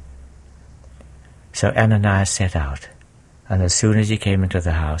 So Ananias set out, and as soon as he came into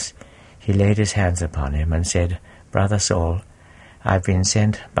the house, he laid his hands upon him and said, "Brother Saul, I have been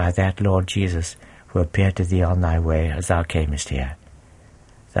sent by that Lord Jesus who appeared to thee on thy way as thou camest here.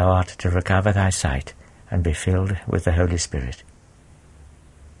 Thou art to recover thy sight and be filled with the Holy Spirit."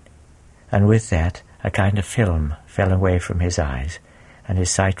 And with that a kind of film fell away from his eyes, and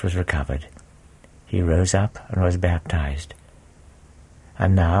his sight was recovered. He rose up and was baptized.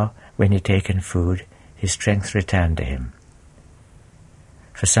 And now, when he had taken food, his strength returned to him.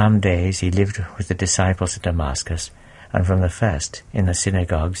 For some days he lived with the disciples at Damascus, and from the first, in the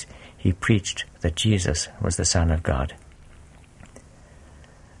synagogues, he preached that Jesus was the Son of God.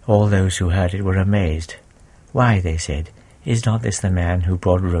 All those who heard it were amazed. "Why," they said, "is not this the man who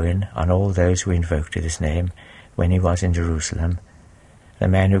brought ruin on all those who invoked his name when he was in Jerusalem? The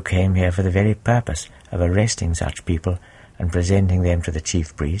man who came here for the very purpose of arresting such people and presenting them to the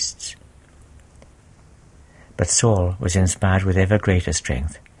chief priests?" But Saul was inspired with ever greater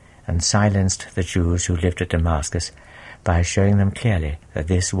strength, and silenced the Jews who lived at Damascus by showing them clearly that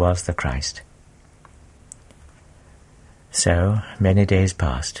this was the Christ. So many days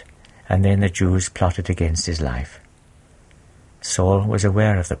passed, and then the Jews plotted against his life. Saul was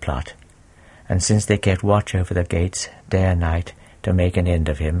aware of the plot, and since they kept watch over the gates day and night to make an end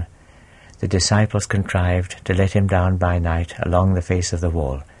of him, the disciples contrived to let him down by night along the face of the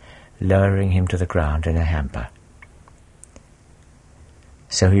wall, lowering him to the ground in a hamper.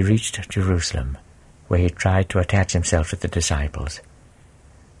 So he reached Jerusalem, where he tried to attach himself to the disciples.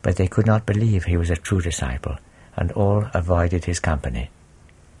 But they could not believe he was a true disciple, and all avoided his company.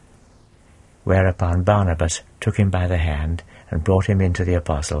 Whereupon Barnabas took him by the hand and brought him in to the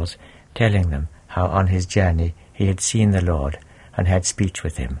apostles, telling them how on his journey he had seen the Lord and had speech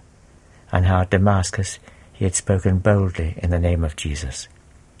with him, and how at Damascus he had spoken boldly in the name of Jesus.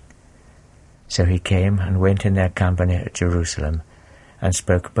 So he came and went in their company at Jerusalem, and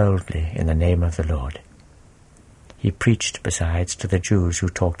spoke boldly in the name of the Lord. He preached besides to the Jews who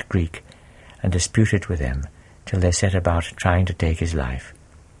talked Greek, and disputed with them till they set about trying to take his life.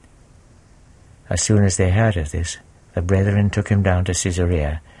 As soon as they heard of this, the brethren took him down to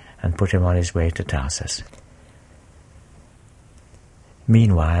Caesarea and put him on his way to Tarsus.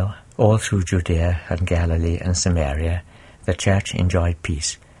 Meanwhile, all through Judea and Galilee and Samaria, the church enjoyed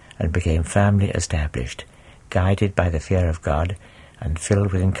peace and became firmly established, guided by the fear of God and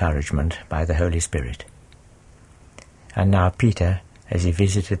filled with encouragement by the Holy Spirit. And now Peter, as he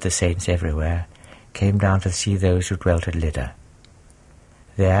visited the saints everywhere, came down to see those who dwelt at Lydda.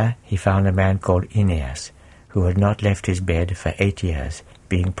 There he found a man called Aeneas, who had not left his bed for 8 years,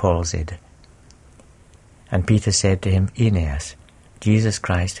 being palsied. And Peter said to him, "Aeneas, Jesus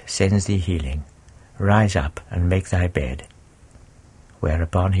Christ sends thee healing. rise up and make thy bed."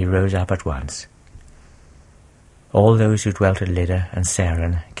 Whereupon he rose up at once. All those who dwelt at Lydda and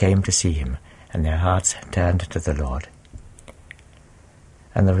Saron came to see him, and their hearts turned to the Lord.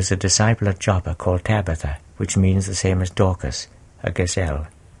 And there was a disciple at Joppa called Tabitha, which means the same as Dorcas, a gazelle.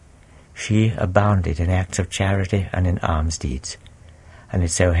 She abounded in acts of charity and in alms deeds. And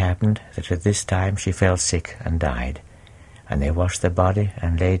it so happened that at this time she fell sick and died, and they washed the body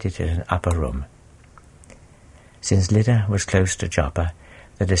and laid it in an upper room. Since Lydda was close to Joppa,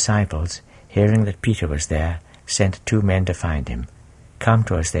 the disciples, hearing that Peter was there, sent 2 men to find him. "Come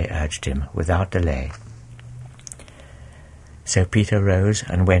to us," they urged him, "without delay." So Peter rose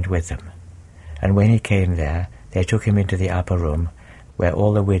and went with them. And when he came there, they took him into the upper room, where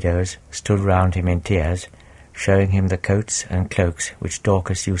all the widows stood round him in tears, showing him the coats and cloaks which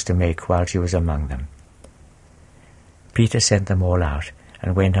Dorcas used to make while she was among them. Peter sent them all out,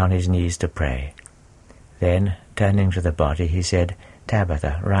 and went on his knees to pray. Then, turning to the body, he said,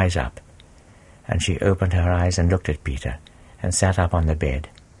 "Tabitha, rise up." And she opened her eyes and looked at Peter, and sat up on the bed.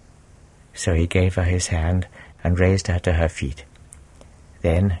 So he gave her his hand, and raised her to her feet.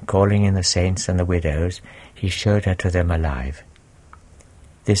 Then, calling in the saints and the widows, he showed her to them alive.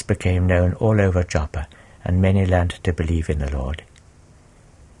 This became known all over Joppa, and many learnt to believe in the Lord.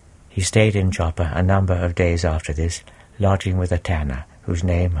 He stayed in Joppa a number of days after this, lodging with a tanner, whose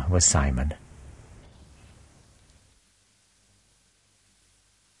name was Simon.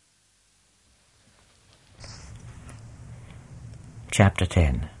 Chapter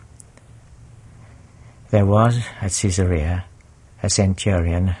 10. There was at Caesarea a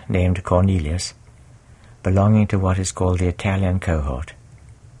centurion named Cornelius, belonging to what is called the Italian cohort,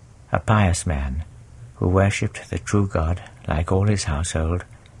 a pious man, who worshipped the true God like all his household,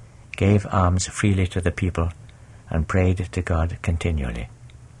 gave alms freely to the people, and prayed to God continually.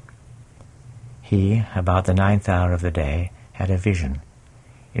 He, about the 9th hour of the day, had a vision,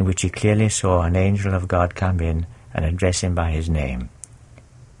 in which he clearly saw an angel of God come in and address him by his name.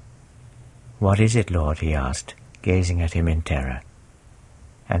 "What is it, Lord?" he asked, gazing at him in terror.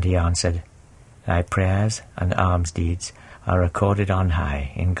 And he answered, "Thy prayers and alms deeds are recorded on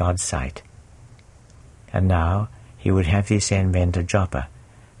high in God's sight. And now he would have thee send men to Joppa,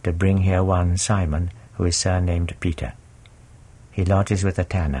 to bring here one Simon, who is surnamed Peter. He lodges with a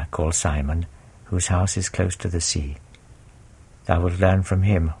tanner called Simon, whose house is close to the sea. Thou wilt learn from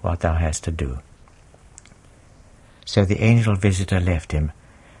him what thou hast to do." So the angel visitor left him,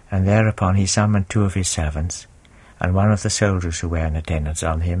 and thereupon he summoned 2 of his servants, and one of the soldiers who were in attendance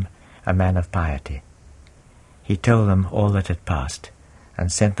on him, a man of piety. He told them all that had passed,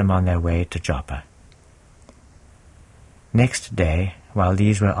 and sent them on their way to Joppa. Next day, while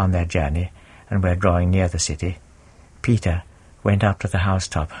these were on their journey, and were drawing near the city, Peter went up to the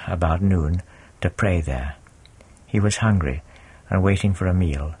housetop about noon to pray there. He was hungry, and waiting for a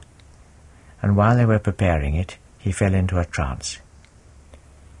meal. And while they were preparing it, he fell into a trance.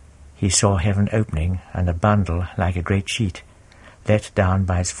 He saw heaven opening, and a bundle like a great sheet, let down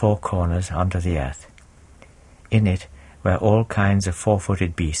by its 4 corners onto the earth. In it were all kinds of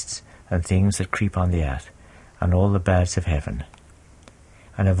 4-footed beasts, and things that creep on the earth, and all the birds of heaven.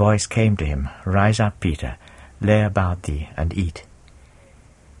 And a voice came to him, "Rise up, Peter, lay about thee, and eat."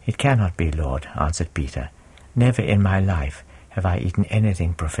 "It cannot be, Lord," answered Peter. "Never in my life have I eaten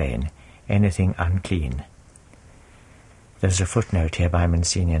anything profane, anything unclean." There's a footnote here by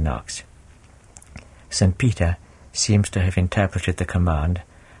Monsignor Knox. St. Peter seems to have interpreted the command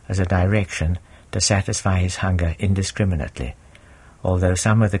as a direction to satisfy his hunger indiscriminately, although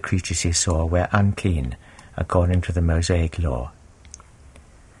some of the creatures he saw were unclean according to the Mosaic law.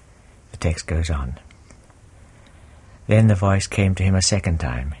 The text goes on. Then the voice came to him a second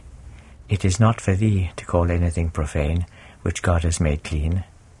time. "It is not for thee to call anything profane, which God has made clean."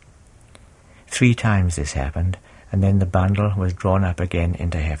 3 times this happened, and then the bundle was drawn up again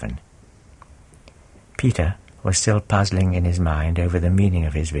into heaven. Peter was still puzzling in his mind over the meaning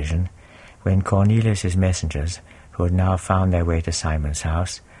of his vision, when Cornelius' messengers, who had now found their way to Simon's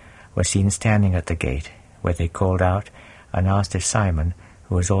house, were seen standing at the gate, where they called out and asked if Simon,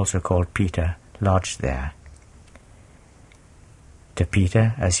 who was also called Peter, lodged there. To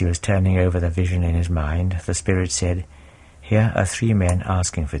Peter, as he was turning over the vision in his mind, the Spirit said, "Here are 3 men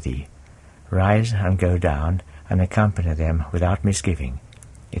asking for thee. Rise and go down, and accompany them without misgiving.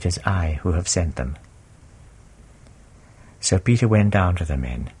 It is I who have sent them." So Peter went down to the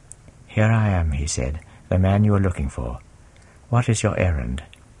men. "Here I am," he said, "the man you are looking for. What is your errand?"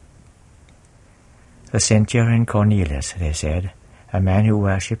 "The centurion Cornelius," they said, "a man who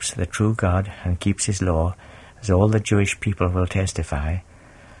worships the true God and keeps his law, as all the Jewish people will testify,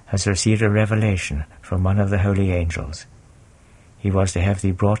 has received a revelation from one of the holy angels. He was to have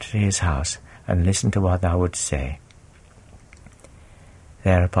thee brought to his house, and listen to what thou wouldst say."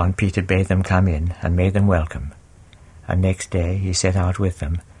 Thereupon Peter bade them come in, and made them welcome. And next day he set out with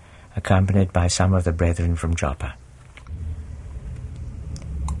them, accompanied by some of the brethren from Joppa.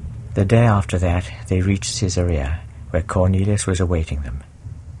 The day after that they reached Caesarea, where Cornelius was awaiting them.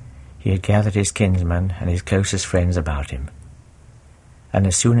 He had gathered his kinsmen and his closest friends about him. And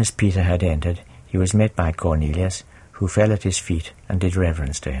as soon as Peter had entered, he was met by Cornelius, who fell at his feet and did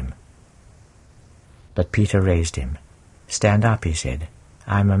reverence to him. But Peter raised him. "Stand up," he said.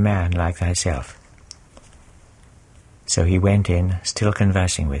 "I am a man like thyself." So he went in, still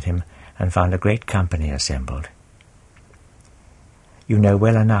conversing with him, and found a great company assembled. "You know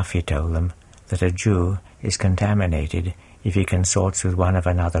well enough," he told them, "that a Jew is contaminated if he consorts with one of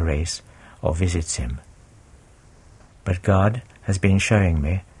another race or visits him. But God has been showing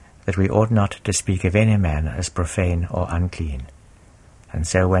me that we ought not to speak of any man as profane or unclean. And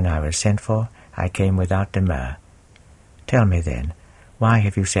so when I was sent for, I came without demur. Tell me then, why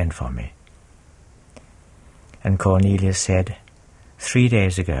have you sent for me?" And Cornelius said, 3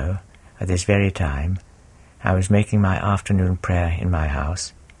 days ago, at this very time, I was making my afternoon prayer in my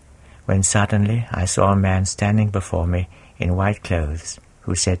house, when suddenly I saw a man standing before me in white clothes,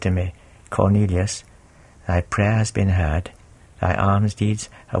 who said to me, 'Cornelius, thy prayer has been heard, thy alms deeds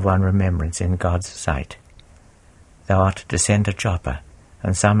have won remembrance in God's sight. Thou art to send to Joppa,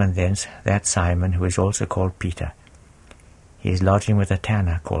 and summon thence that Simon who is also called Peter. He is lodging with a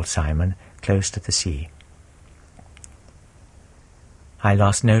tanner called Simon, close to the sea.' I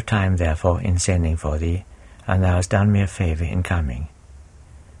lost no time, therefore, in sending for thee, and thou hast done me a favour in coming.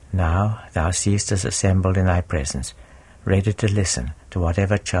 Now thou seest us assembled in thy presence, ready to listen to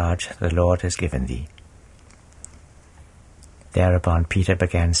whatever charge the Lord has given thee." Thereupon Peter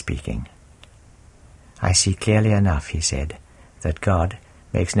began speaking. "I see clearly enough," he said, "that God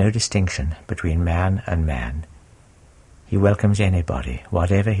makes no distinction between man and man. He welcomes anybody,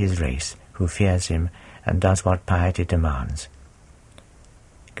 whatever his race, who fears him and does what piety demands.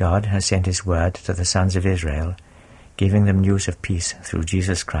 God has sent his word to the sons of Israel, giving them news of peace through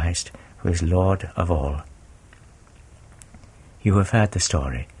Jesus Christ, who is Lord of all. You have heard the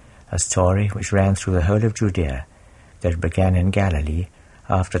story, a story which ran through the whole of Judea, that began in Galilee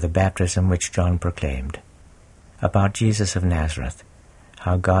after the baptism which John proclaimed, about Jesus of Nazareth,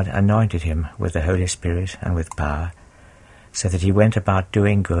 how God anointed him with the Holy Spirit and with power, so that he went about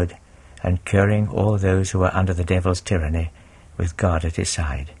doing good and curing all those who were under the devil's tyranny, with God at his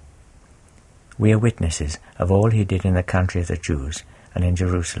side. We are witnesses of all he did in the country of the Jews and in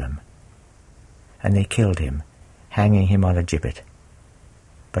Jerusalem. And they killed him, hanging him on a gibbet.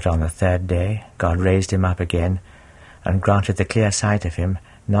 But on the 3rd day God raised him up again, and granted the clear sight of him,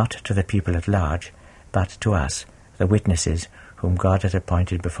 not to the people at large, but to us, the witnesses whom God had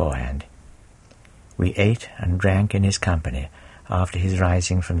appointed beforehand. We ate and drank in his company after his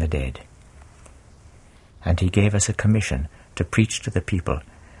rising from the dead. And he gave us a commission to preach to the people,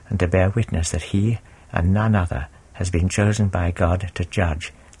 and to bear witness that he, and none other, has been chosen by God to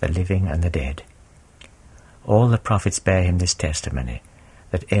judge the living and the dead. All the prophets bear him this testimony,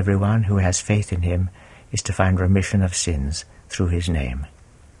 that everyone who has faith in him is to find remission of sins through his name."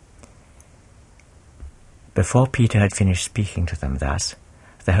 Before Peter had finished speaking to them thus,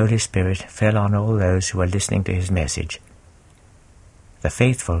 the Holy Spirit fell on all those who were listening to his message. The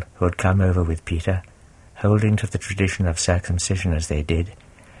faithful who had come over with Peter, holding to the tradition of circumcision as they did,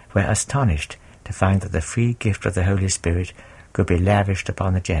 were astonished to find that the free gift of the Holy Spirit could be lavished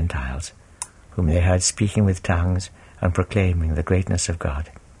upon the Gentiles, whom they heard speaking with tongues and proclaiming the greatness of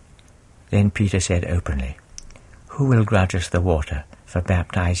God. Then Peter said openly, "Who will grudge us the water for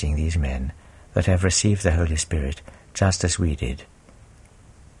baptizing these men that have received the Holy Spirit just as we did?"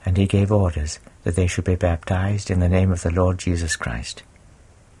 And he gave orders that they should be baptized in the name of the Lord Jesus Christ.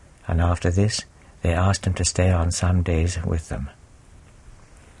 And after this they asked him to stay on some days with them.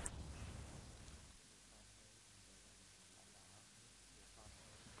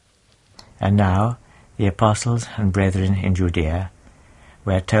 And now the apostles and brethren in Judea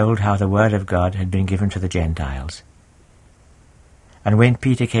were told how the word of God had been given to the Gentiles. And when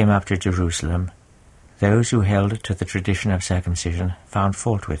Peter came up to Jerusalem, those who held to the tradition of circumcision found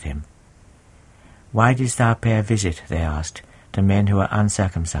fault with him. "Why didst thou pay a visit," they asked, "to men who are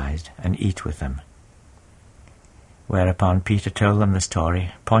uncircumcised, and eat with them?" Whereupon Peter told them the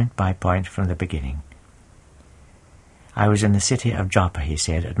story, point by point from the beginning. "I was in the city of Joppa," he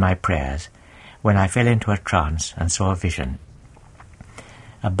said, "at my prayers, when I fell into a trance and saw a vision.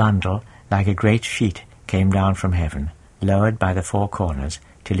 A bundle like a great sheet came down from heaven, lowered by the 4 corners,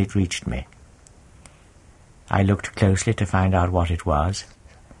 till it reached me. I looked closely to find out what it was,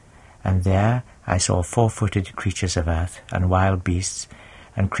 and there I saw 4-footed creatures of earth, and wild beasts,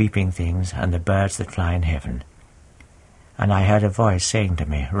 and creeping things, and the birds that fly in heaven. And I heard a voice saying to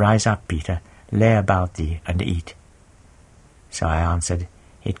me, "Rise up, Peter, lay about thee, and eat." So I answered,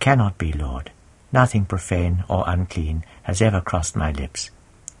 "It cannot be, Lord. Nothing profane or unclean has ever crossed my lips."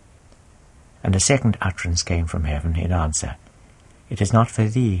 And a second utterance came from heaven in answer, "It is not for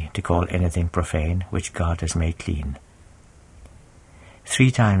thee to call anything profane which God has made clean."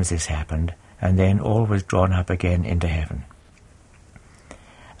 3 times this happened, and then all was drawn up again into heaven.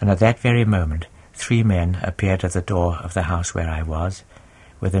 And at that very moment 3 men appeared at the door of the house where I was,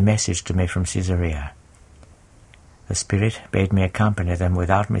 with a message to me from Caesarea. The Spirit bade me accompany them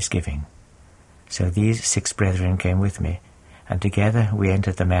without misgiving. So these 6 brethren came with me, and together we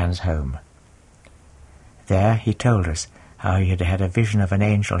entered the man's home. There he told us how he had had a vision of an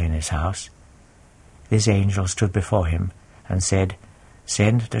angel in his house. This angel stood before him and said,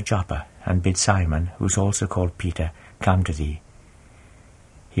 "Send to Joppa, and bid Simon, who is also called Peter, come to thee.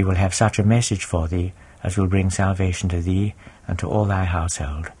 He will have such a message for thee as will bring salvation to thee and to all thy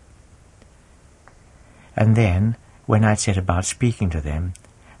household." And then, when I had set about speaking to them,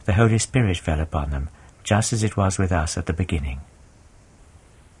 the Holy Spirit fell upon them, just as it was with us at the beginning.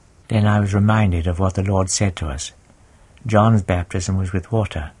 Then I was reminded of what the Lord said to us. John's baptism was with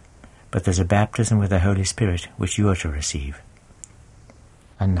water, but there's a baptism with the Holy Spirit which you are to receive.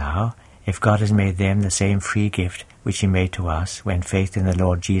 And now, if God has made them the same free gift which he made to us when faith in the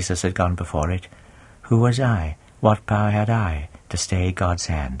Lord Jesus had gone before it, who was I, what power had I, to stay God's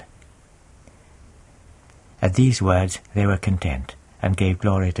hand? At these words they were content, and gave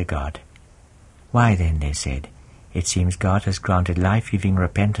glory to God. "Why then," they said, "it seems God has granted life-giving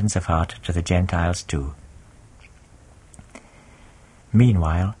repentance of heart to the Gentiles too."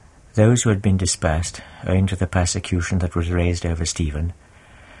 Meanwhile, those who had been dispersed, owing to the persecution that was raised over Stephen,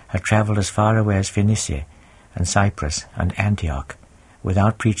 had travelled as far away as Phoenicia, and Cyprus, and Antioch,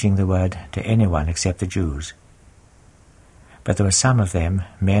 without preaching the word to anyone except the Jews. But there were some of them,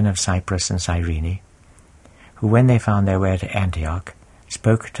 men of Cyprus and Cyrene, who, when they found their way to Antioch,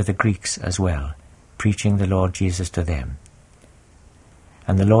 spoke to the Greeks as well, preaching the Lord Jesus to them.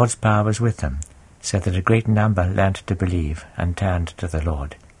 And the Lord's power was with them, so that a great number learnt to believe and turned to the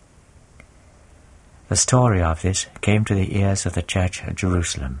Lord. The story of this came to the ears of the church at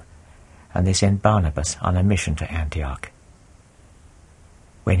Jerusalem, and they sent Barnabas on a mission to Antioch.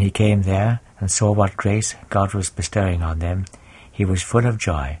 When he came there and saw what grace God was bestowing on them, he was full of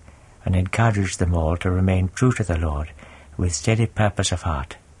joy, and encouraged them all to remain true to the Lord, with steady purpose of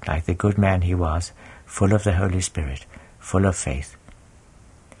heart, like the good man he was, full of the Holy Spirit, full of faith.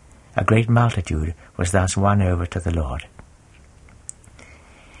 A great multitude was thus won over to the Lord.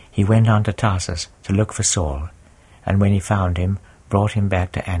 He went on to Tarsus to look for Saul, and when he found him, brought him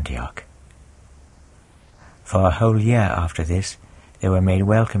back to Antioch. For a whole year after this, they were made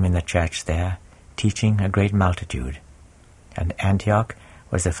welcome in the church there, teaching a great multitude. And Antioch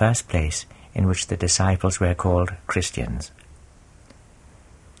was the first place in which the disciples were called Christians.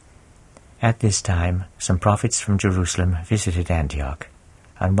 At this time, some prophets from Jerusalem visited Antioch,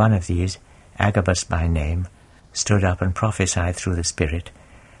 and one of these, Agabus by name, stood up and prophesied through the Spirit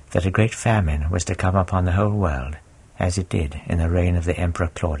that a great famine was to come upon the whole world, as it did in the reign of the Emperor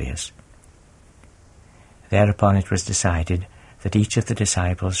Claudius. Thereupon it was decided that each of the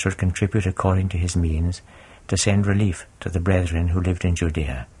disciples should contribute according to his means to send relief to the brethren who lived in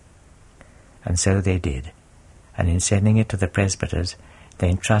Judea. And so they did, and in sending it to the presbyters, they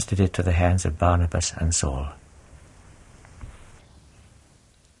entrusted it to the hands of Barnabas and Saul.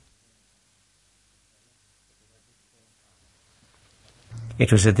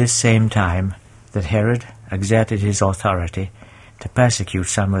 It was at this same time that Herod exerted his authority to persecute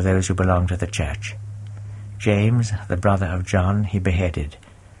some of those who belonged to the church. James, the brother of John, he beheaded,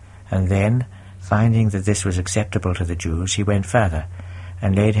 and then, finding that this was acceptable to the Jews, he went further,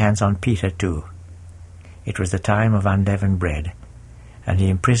 and laid hands on Peter too. It was the time of unleavened bread, and he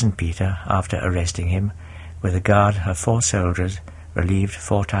imprisoned Peter after arresting him, with a guard of 4 soldiers, relieved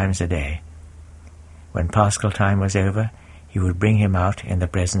 4 times a day. When Paschal time was over, he would bring him out in the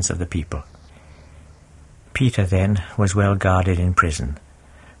presence of the people. Peter then was well guarded in prison,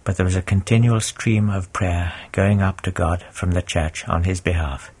 but there was a continual stream of prayer going up to God from the church on his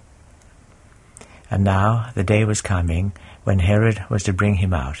behalf. And now the day was coming when Herod was to bring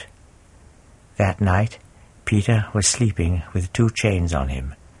him out. That night Peter was sleeping with 2 chains on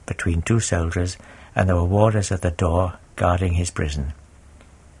him, between 2 soldiers, and there were warders at the door guarding his prison.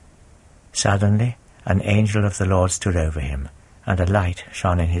 Suddenly an angel of the Lord stood over him, and a light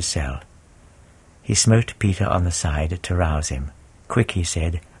shone in his cell. He smote Peter on the side to rouse him. "Quick," he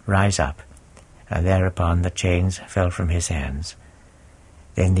said, "rise up." And thereupon the chains fell from his hands.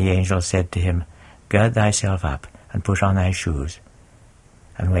 Then the angel said to him, "Gird thyself up, and put on thy shoes."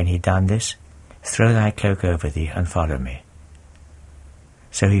 And when he done this, "Throw thy cloak over thee, and follow me."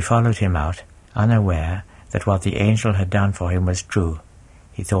 So he followed him out, unaware that what the angel had done for him was true.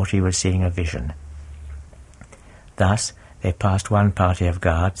 He thought he was seeing a vision. Thus they passed one party of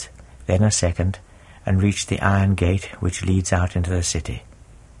guards, then a second, and reached the iron gate which leads out into the city.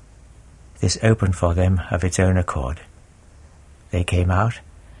 This opened for them of its own accord. They came out,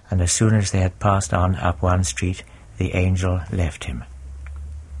 and as soon as they had passed on up one street, the angel left him.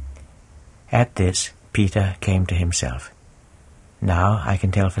 At this, Peter came to himself. "Now I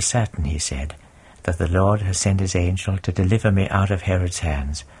can tell for certain," he said, "that the Lord has sent his angel to deliver me out of Herod's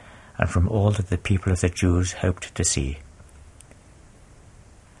hands, and from all that the people of the Jews hoped to see."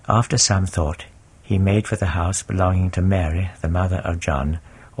 After some thought, he made for the house belonging to Mary, the mother of John,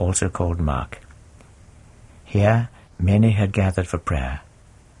 also called Mark. Here many had gathered for prayer.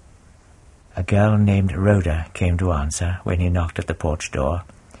 A girl named Rhoda came to answer when he knocked at the porch door,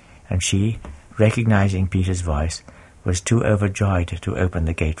 and she, recognizing Peter's voice, was too overjoyed to open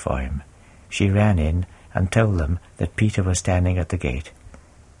the gate for him. She ran in and told them that Peter was standing at the gate.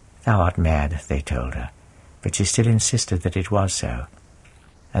 "Thou art mad," they told her, but she still insisted that it was so.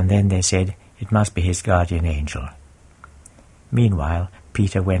 And then they said it must be his guardian angel. Meanwhile,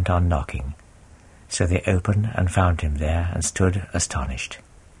 Peter went on knocking. So they opened and found him there and stood astonished.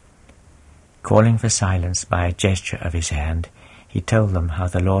 Calling for silence by a gesture of his hand, he told them how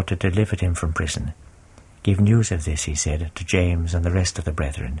the Lord had delivered him from prison. "Give news of this," he said, "to James and the rest of the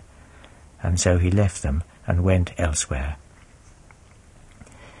brethren." And so he left them and went elsewhere.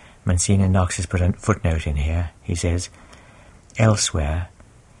 Monsignor Knox has put a footnote in here. He says, "elsewhere,"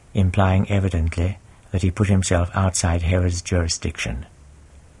 implying evidently that he put himself outside Herod's jurisdiction.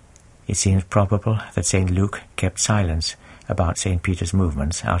 It seems probable that St. Luke kept silence about St. Peter's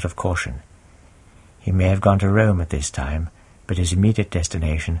movements out of caution. He may have gone to Rome at this time, but his immediate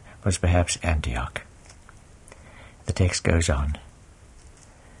destination was perhaps Antioch. The text goes on.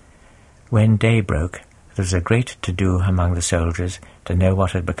 When day broke, there was a great to-do among the soldiers to know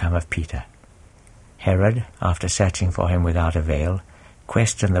what had become of Peter. Herod, after searching for him without avail,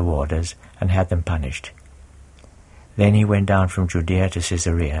 questioned the warders and had them punished. Then he went down from Judea to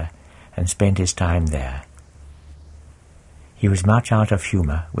Caesarea and spent his time there. He was much out of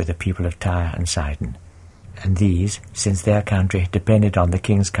humour with the people of Tyre and Sidon, and these, since their country depended on the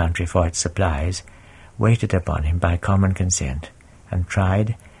king's country for its supplies, waited upon him by common consent, and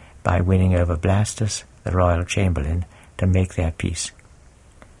tried, by winning over Blastus, the royal chamberlain, to make their peace.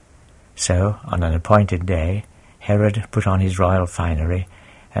 So, on an appointed day, Herod put on his royal finery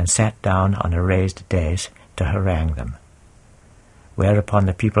and sat down on a raised dais to harangue them. Whereupon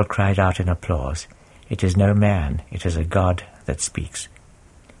the people cried out in applause, "It is no man, it is a God that speaks."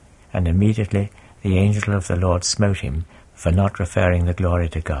 And immediately the angel of the Lord smote him for not referring the glory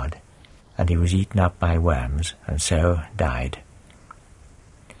to God, and he was eaten up by worms, and so died.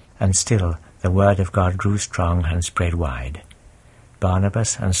 And still the word of God grew strong and spread wide.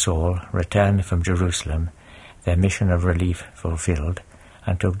 Barnabas and Saul returned from Jerusalem, their mission of relief fulfilled,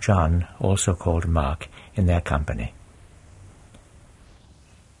 and took John, also called Mark, in their company.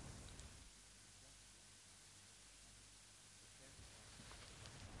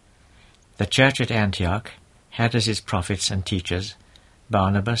 The church at Antioch had as its prophets and teachers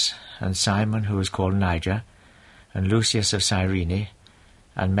Barnabas and Simon, who was called Niger, and Lucius of Cyrene,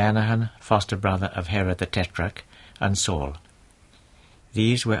 and Manahan, foster brother of Herod the Tetrarch, and Saul.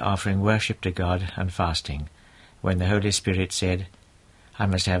 These were offering worship to God and fasting, when the Holy Spirit said, "I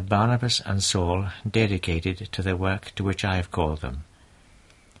must have Barnabas and Saul dedicated to the work to which I have called them."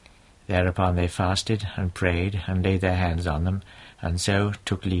 Thereupon they fasted and prayed and laid their hands on them, and so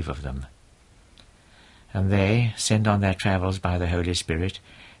took leave of them. And they, sent on their travels by the Holy Spirit,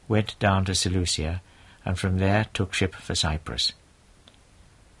 went down to Seleucia, and from there took ship for Cyprus.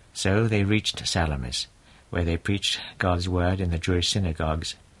 So they reached Salamis, where they preached God's word in the Jewish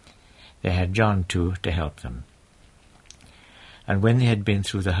synagogues. They had John too to help them. And when they had been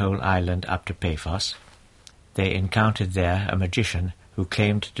through the whole island up to Paphos, they encountered there a magician who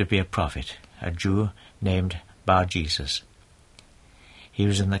claimed to be a prophet, a Jew named Bar-Jesus. He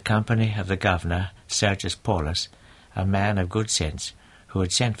was in the company of the governor, Sergius Paulus, a man of good sense, who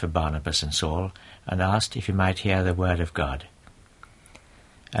had sent for Barnabas and Saul, and asked if he might hear the word of God.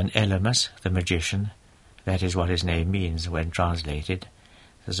 And Elymas, the magician, that is what his name means when translated,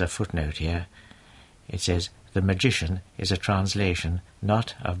 there's a footnote here, it says, "The magician" is a translation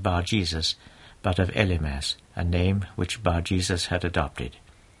not of Bar-Jesus, but of Elimas, a name which Bar-Jesus had adopted.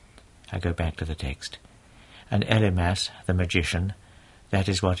 I go back to the text. And Elimas, the magician, that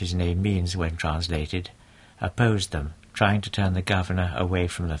is what his name means when translated, opposed them, trying to turn the governor away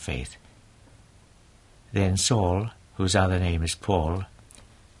from the faith. Then Saul, whose other name is Paul,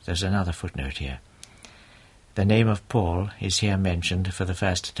 there's another footnote here. The name of Paul is here mentioned for the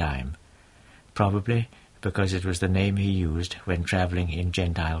first time, probably because it was the name he used when travelling in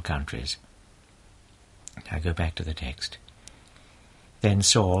Gentile countries. I go back to the text. Then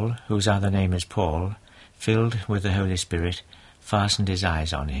Saul, whose other name is Paul, filled with the Holy Spirit, fastened his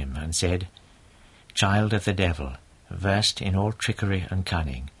eyes on him, and said, "Child of the devil, versed in all trickery and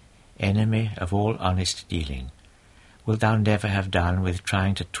cunning, enemy of all honest dealing, wilt thou never have done with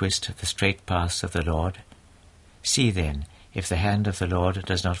trying to twist the straight paths of the Lord? See then, if the hand of the Lord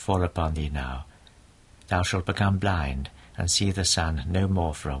does not fall upon thee now, thou shalt become blind, and see the sun no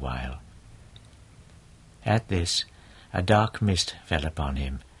more for a while." At this, a dark mist fell upon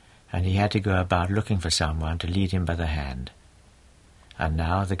him, and he had to go about looking for someone to lead him by the hand. And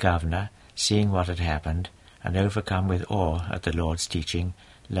now the governor, seeing what had happened, and overcome with awe at the Lord's teaching,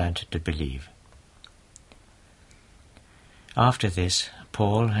 learnt to believe. After this,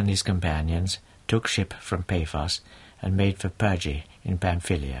 Paul and his companions took ship from Paphos and made for Perge in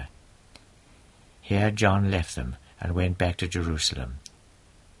Pamphylia. Here John left them and went back to Jerusalem.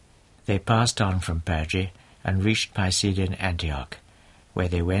 They passed on from Perge and reached Pisidian Antioch, where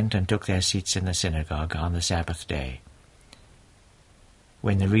they went and took their seats in the synagogue on the Sabbath day.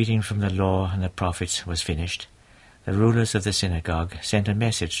 When the reading from the law and the prophets was finished, the rulers of the synagogue sent a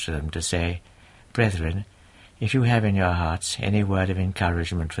message to them to say, "Brethren, if you have in your hearts any word of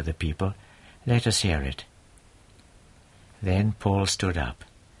encouragement for the people, let us hear it." Then Paul stood up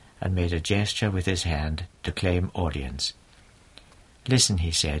and made a gesture with his hand to claim audience. "Listen,"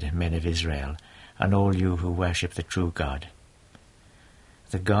 he said, "men of Israel, and all you who worship the true God.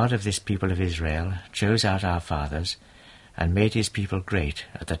 The God of this people of Israel chose out our fathers and made his people great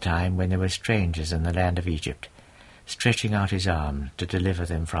at the time when they were strangers in the land of Egypt, stretching out his arm to deliver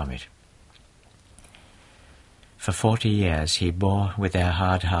them from it. For 40 years he bore with their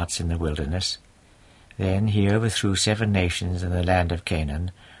hard hearts in the wilderness. Then he overthrew 7 nations in the land of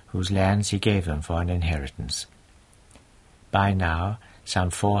Canaan, whose lands he gave them for an inheritance. By now,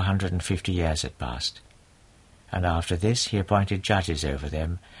 some 450 years had passed, and after this he appointed judges over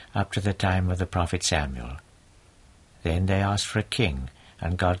them up to the time of the prophet Samuel. Then they asked for a king,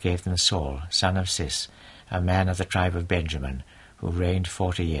 and God gave them Saul, son of Cis, a man of the tribe of Benjamin, who reigned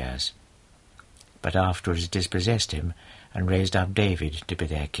 40 years. But afterwards dispossessed him, and raised up David to be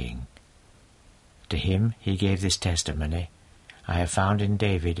their king. To him he gave this testimony, I have found in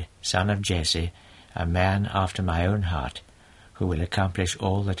David, son of Jesse, a man after my own heart, who will accomplish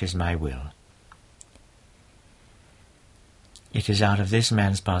all that is my will. It is out of this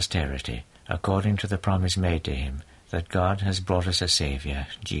man's posterity, according to the promise made to him, that God has brought us a Saviour,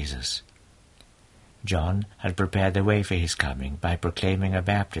 Jesus. John had prepared the way for his coming by proclaiming a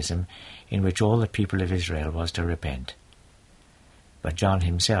baptism in which all the people of Israel was to repent. But John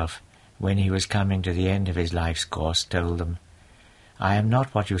himself, when he was coming to the end of his life's course, told them, I am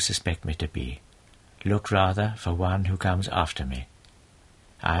not what you suspect me to be. Look rather for one who comes after me.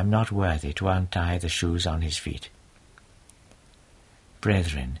 I am not worthy to untie the shoes on his feet.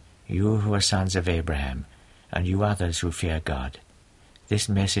 Brethren, you who are sons of Abraham, and you others who fear God, this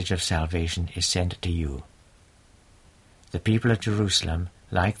message of salvation is sent to you. The people of Jerusalem,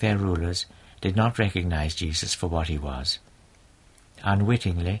 like their rulers, did not recognize Jesus for what he was.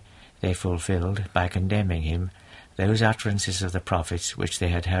 Unwittingly, they fulfilled, by condemning him, those utterances of the prophets which they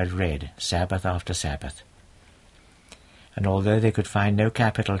had heard read Sabbath after Sabbath. And although they could find no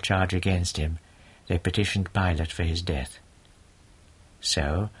capital charge against him, they petitioned Pilate for his death.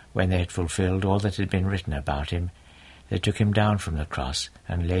 So, when they had fulfilled all that had been written about him, they took him down from the cross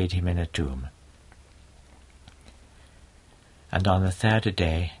and laid him in a tomb. And on the 3rd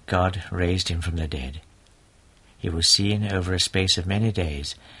day God raised him from the dead. He was seen over a space of many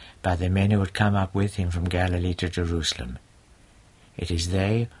days by the men who had come up with him from Galilee to Jerusalem. It is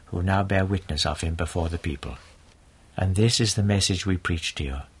they who now bear witness of him before the people. And this is the message we preach to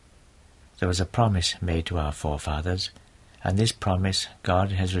you. There was a promise made to our forefathers, and this promise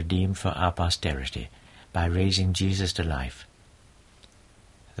God has redeemed for our posterity by raising Jesus to life.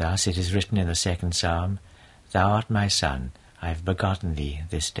 Thus it is written in the 2nd Psalm, Thou art my son, I have begotten thee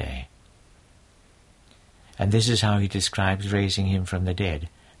this day. And this is how he describes raising him from the dead,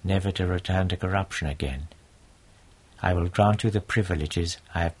 never to return to corruption again. I will grant you the privileges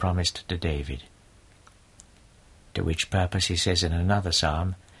I have promised to David. to which purpose he says in another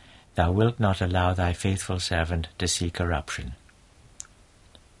psalm, "Thou wilt not allow thy faithful servant to see corruption."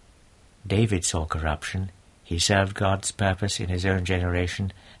 David saw corruption. He served God's purpose in his own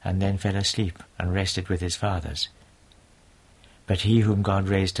generation and then fell asleep and rested with his fathers. But he whom God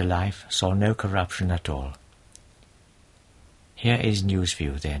raised to life saw no corruption at all. Here is news for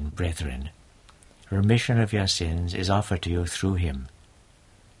you then, brethren. Remission of your sins is offered to you through him.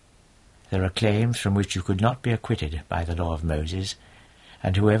 There are claims from which you could not be acquitted by the law of Moses,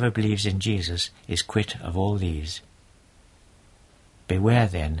 and whoever believes in Jesus is quit of all these. Beware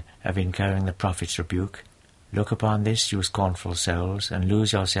then of incurring the prophet's rebuke. Look upon this, you scornful souls, and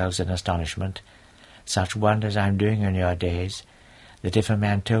lose yourselves in astonishment. Such wonders I am doing in your days, that if a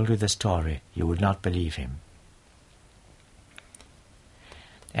man told you the story, you would not believe him.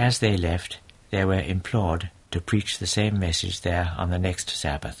 As they left, they were implored to preach the same message there on the next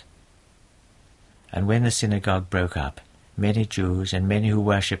Sabbath. And when the synagogue broke up, many Jews and many who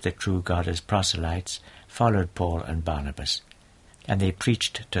worshipped the true God as proselytes followed Paul and Barnabas, and they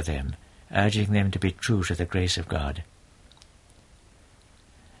preached to them, urging them to be true to the grace of God.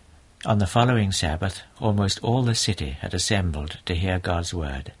 On the following Sabbath, almost all the city had assembled to hear God's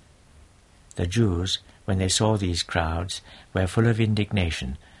word. The Jews, when they saw these crowds, were full of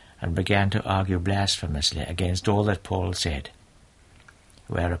indignation and began to argue blasphemously against all that Paul said.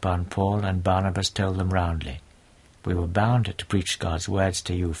 Whereupon Paul and Barnabas told them roundly, "We were bound to preach God's words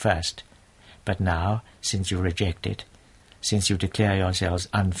to you first, but now, since you reject it, since you declare yourselves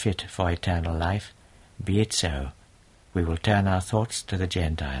unfit for eternal life, be it so. We will turn our thoughts to the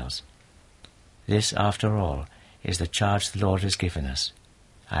Gentiles. This, after all, is the charge the Lord has given us.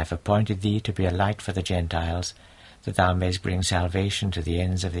 I have appointed thee to be a light for the Gentiles, that thou mayst bring salvation to the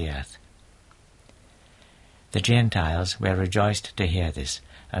ends of the earth." The Gentiles were rejoiced to hear this,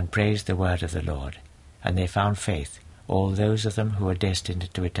 and praised the word of the Lord, and they found faith, all those of them who were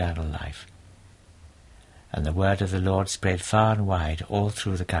destined to eternal life. And the word of the Lord spread far and wide all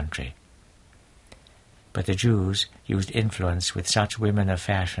through the country. But the Jews used influence with such women of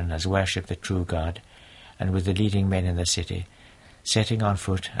fashion as worship the true God, and with the leading men in the city, setting on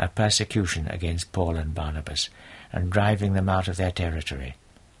foot a persecution against Paul and Barnabas, and driving them out of their territory.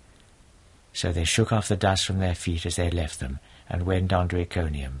 So they shook off the dust from their feet as they left them, and went on to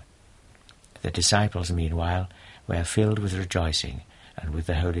Iconium. The disciples, meanwhile, were filled with rejoicing and with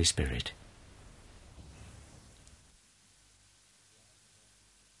the Holy Spirit.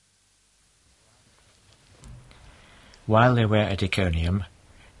 While they were at Iconium,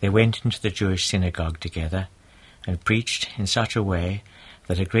 they went into the Jewish synagogue together, and preached in such a way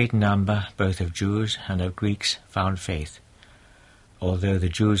that a great number both of Jews and of Greeks found faith, although the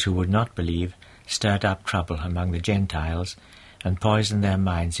Jews who would not believe stirred up trouble among the Gentiles and poisoned their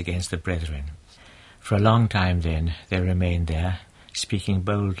minds against the brethren. For a long time then they remained there, speaking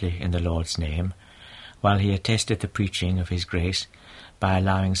boldly in the Lord's name, while he attested the preaching of his grace by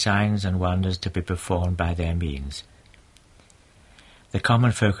allowing signs and wonders to be performed by their means. The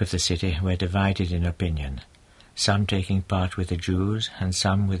common folk of the city were divided in opinion, some taking part with the Jews and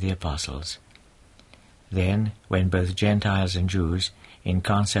some with the apostles. Then, when both Gentiles and Jews, in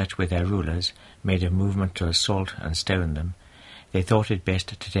concert with their rulers, made a movement to assault and stone them, they thought it best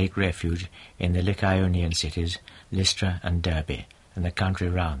to take refuge in the Lycaonian cities, Lystra and Derbe, and the country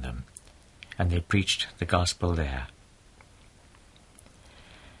round them, and they preached the gospel there.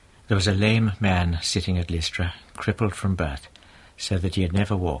 There was a lame man sitting at Lystra, crippled from birth, so that he had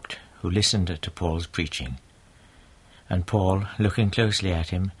never walked, who listened to Paul's preaching. And Paul, looking closely at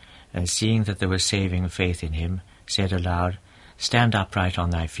him, and seeing that there was saving faith in him, said aloud, "Stand upright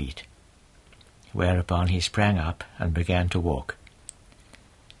on thy feet." Whereupon he sprang up and began to walk.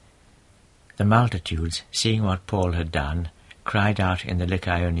 The multitudes, seeing what Paul had done, cried out in the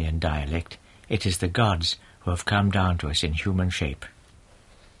Lycaonian dialect, "It is the gods who have come down to us in human shape."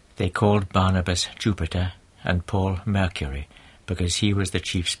 They called Barnabas Jupiter and Paul Mercury, because he was the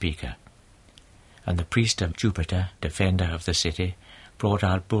chief speaker. And the priest of Jupiter, defender of the city, brought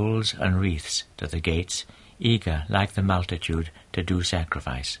out bulls and wreaths to the gates, eager, like the multitude, to do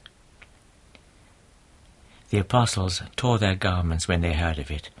sacrifice. The apostles tore their garments when they heard of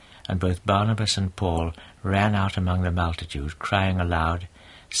it, and both Barnabas and Paul ran out among the multitude, crying aloud,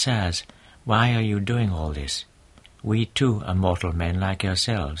 "Sirs, why are you doing all this? We too are mortal men like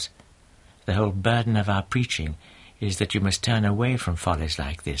yourselves. The whole burden of our preaching is that you must turn away from follies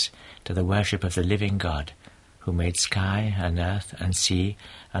like this to the worship of the living God, who made sky and earth and sea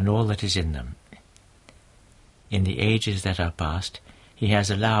and all that is in them. In the ages that are past, he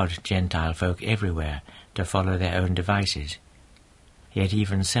has allowed Gentile folk everywhere to follow their own devices. Yet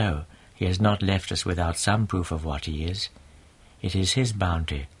even so, He has not left us without some proof of what he is. It is his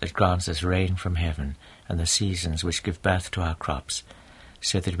bounty that grants us rain from heaven and the seasons which give birth to our crops,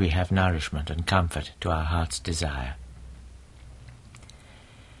 so that we have nourishment and comfort to our heart's desire.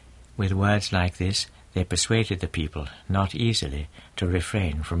 With words like this, they persuaded the people, not easily, to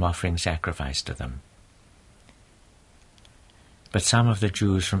refrain from offering sacrifice to them. But some of the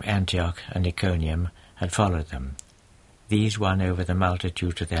Jews from Antioch and Iconium had followed them. These won over the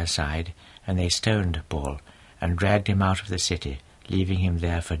multitude to their side, and they stoned Paul and dragged him out of the city, leaving him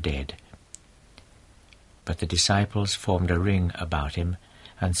there for dead. But the disciples formed a ring about him,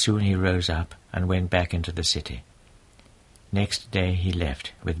 and soon he rose up and went back into the city. Next day he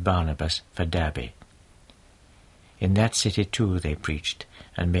left with Barnabas for Derbe. In that city too they preached,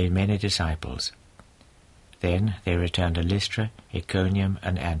 and made many disciples. Then they returned to Lystra, Iconium,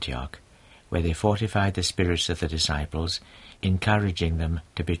 and Antioch, where they fortified the spirits of the disciples, encouraging them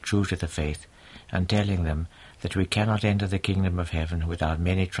to be true to the faith, and telling them that we cannot enter the kingdom of heaven without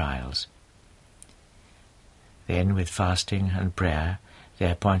many trials. Then, with fasting and prayer, they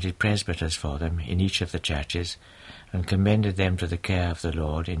appointed presbyters for them in each of the churches, and commended them to the care of the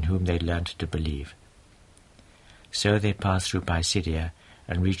Lord, in whom they learnt to believe. So they passed through Pisidia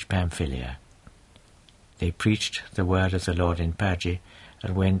and reached Pamphylia. They preached the word of the Lord in Perge,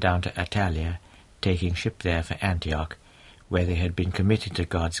 and went down to Attalia, taking ship there for Antioch, where they had been committed to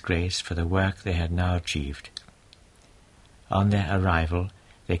God's grace for the work they had now achieved. On their arrival,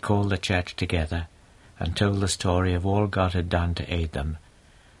 they called the church together, and told the story of all God had done to aid them,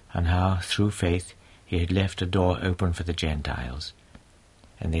 and how, through faith, he had left a door open for the Gentiles.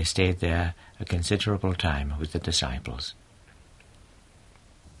 And they stayed there a considerable time with the disciples.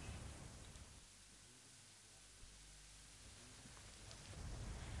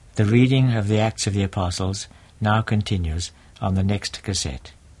 The reading of the Acts of the Apostles now continues on the next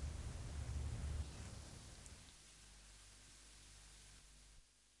cassette.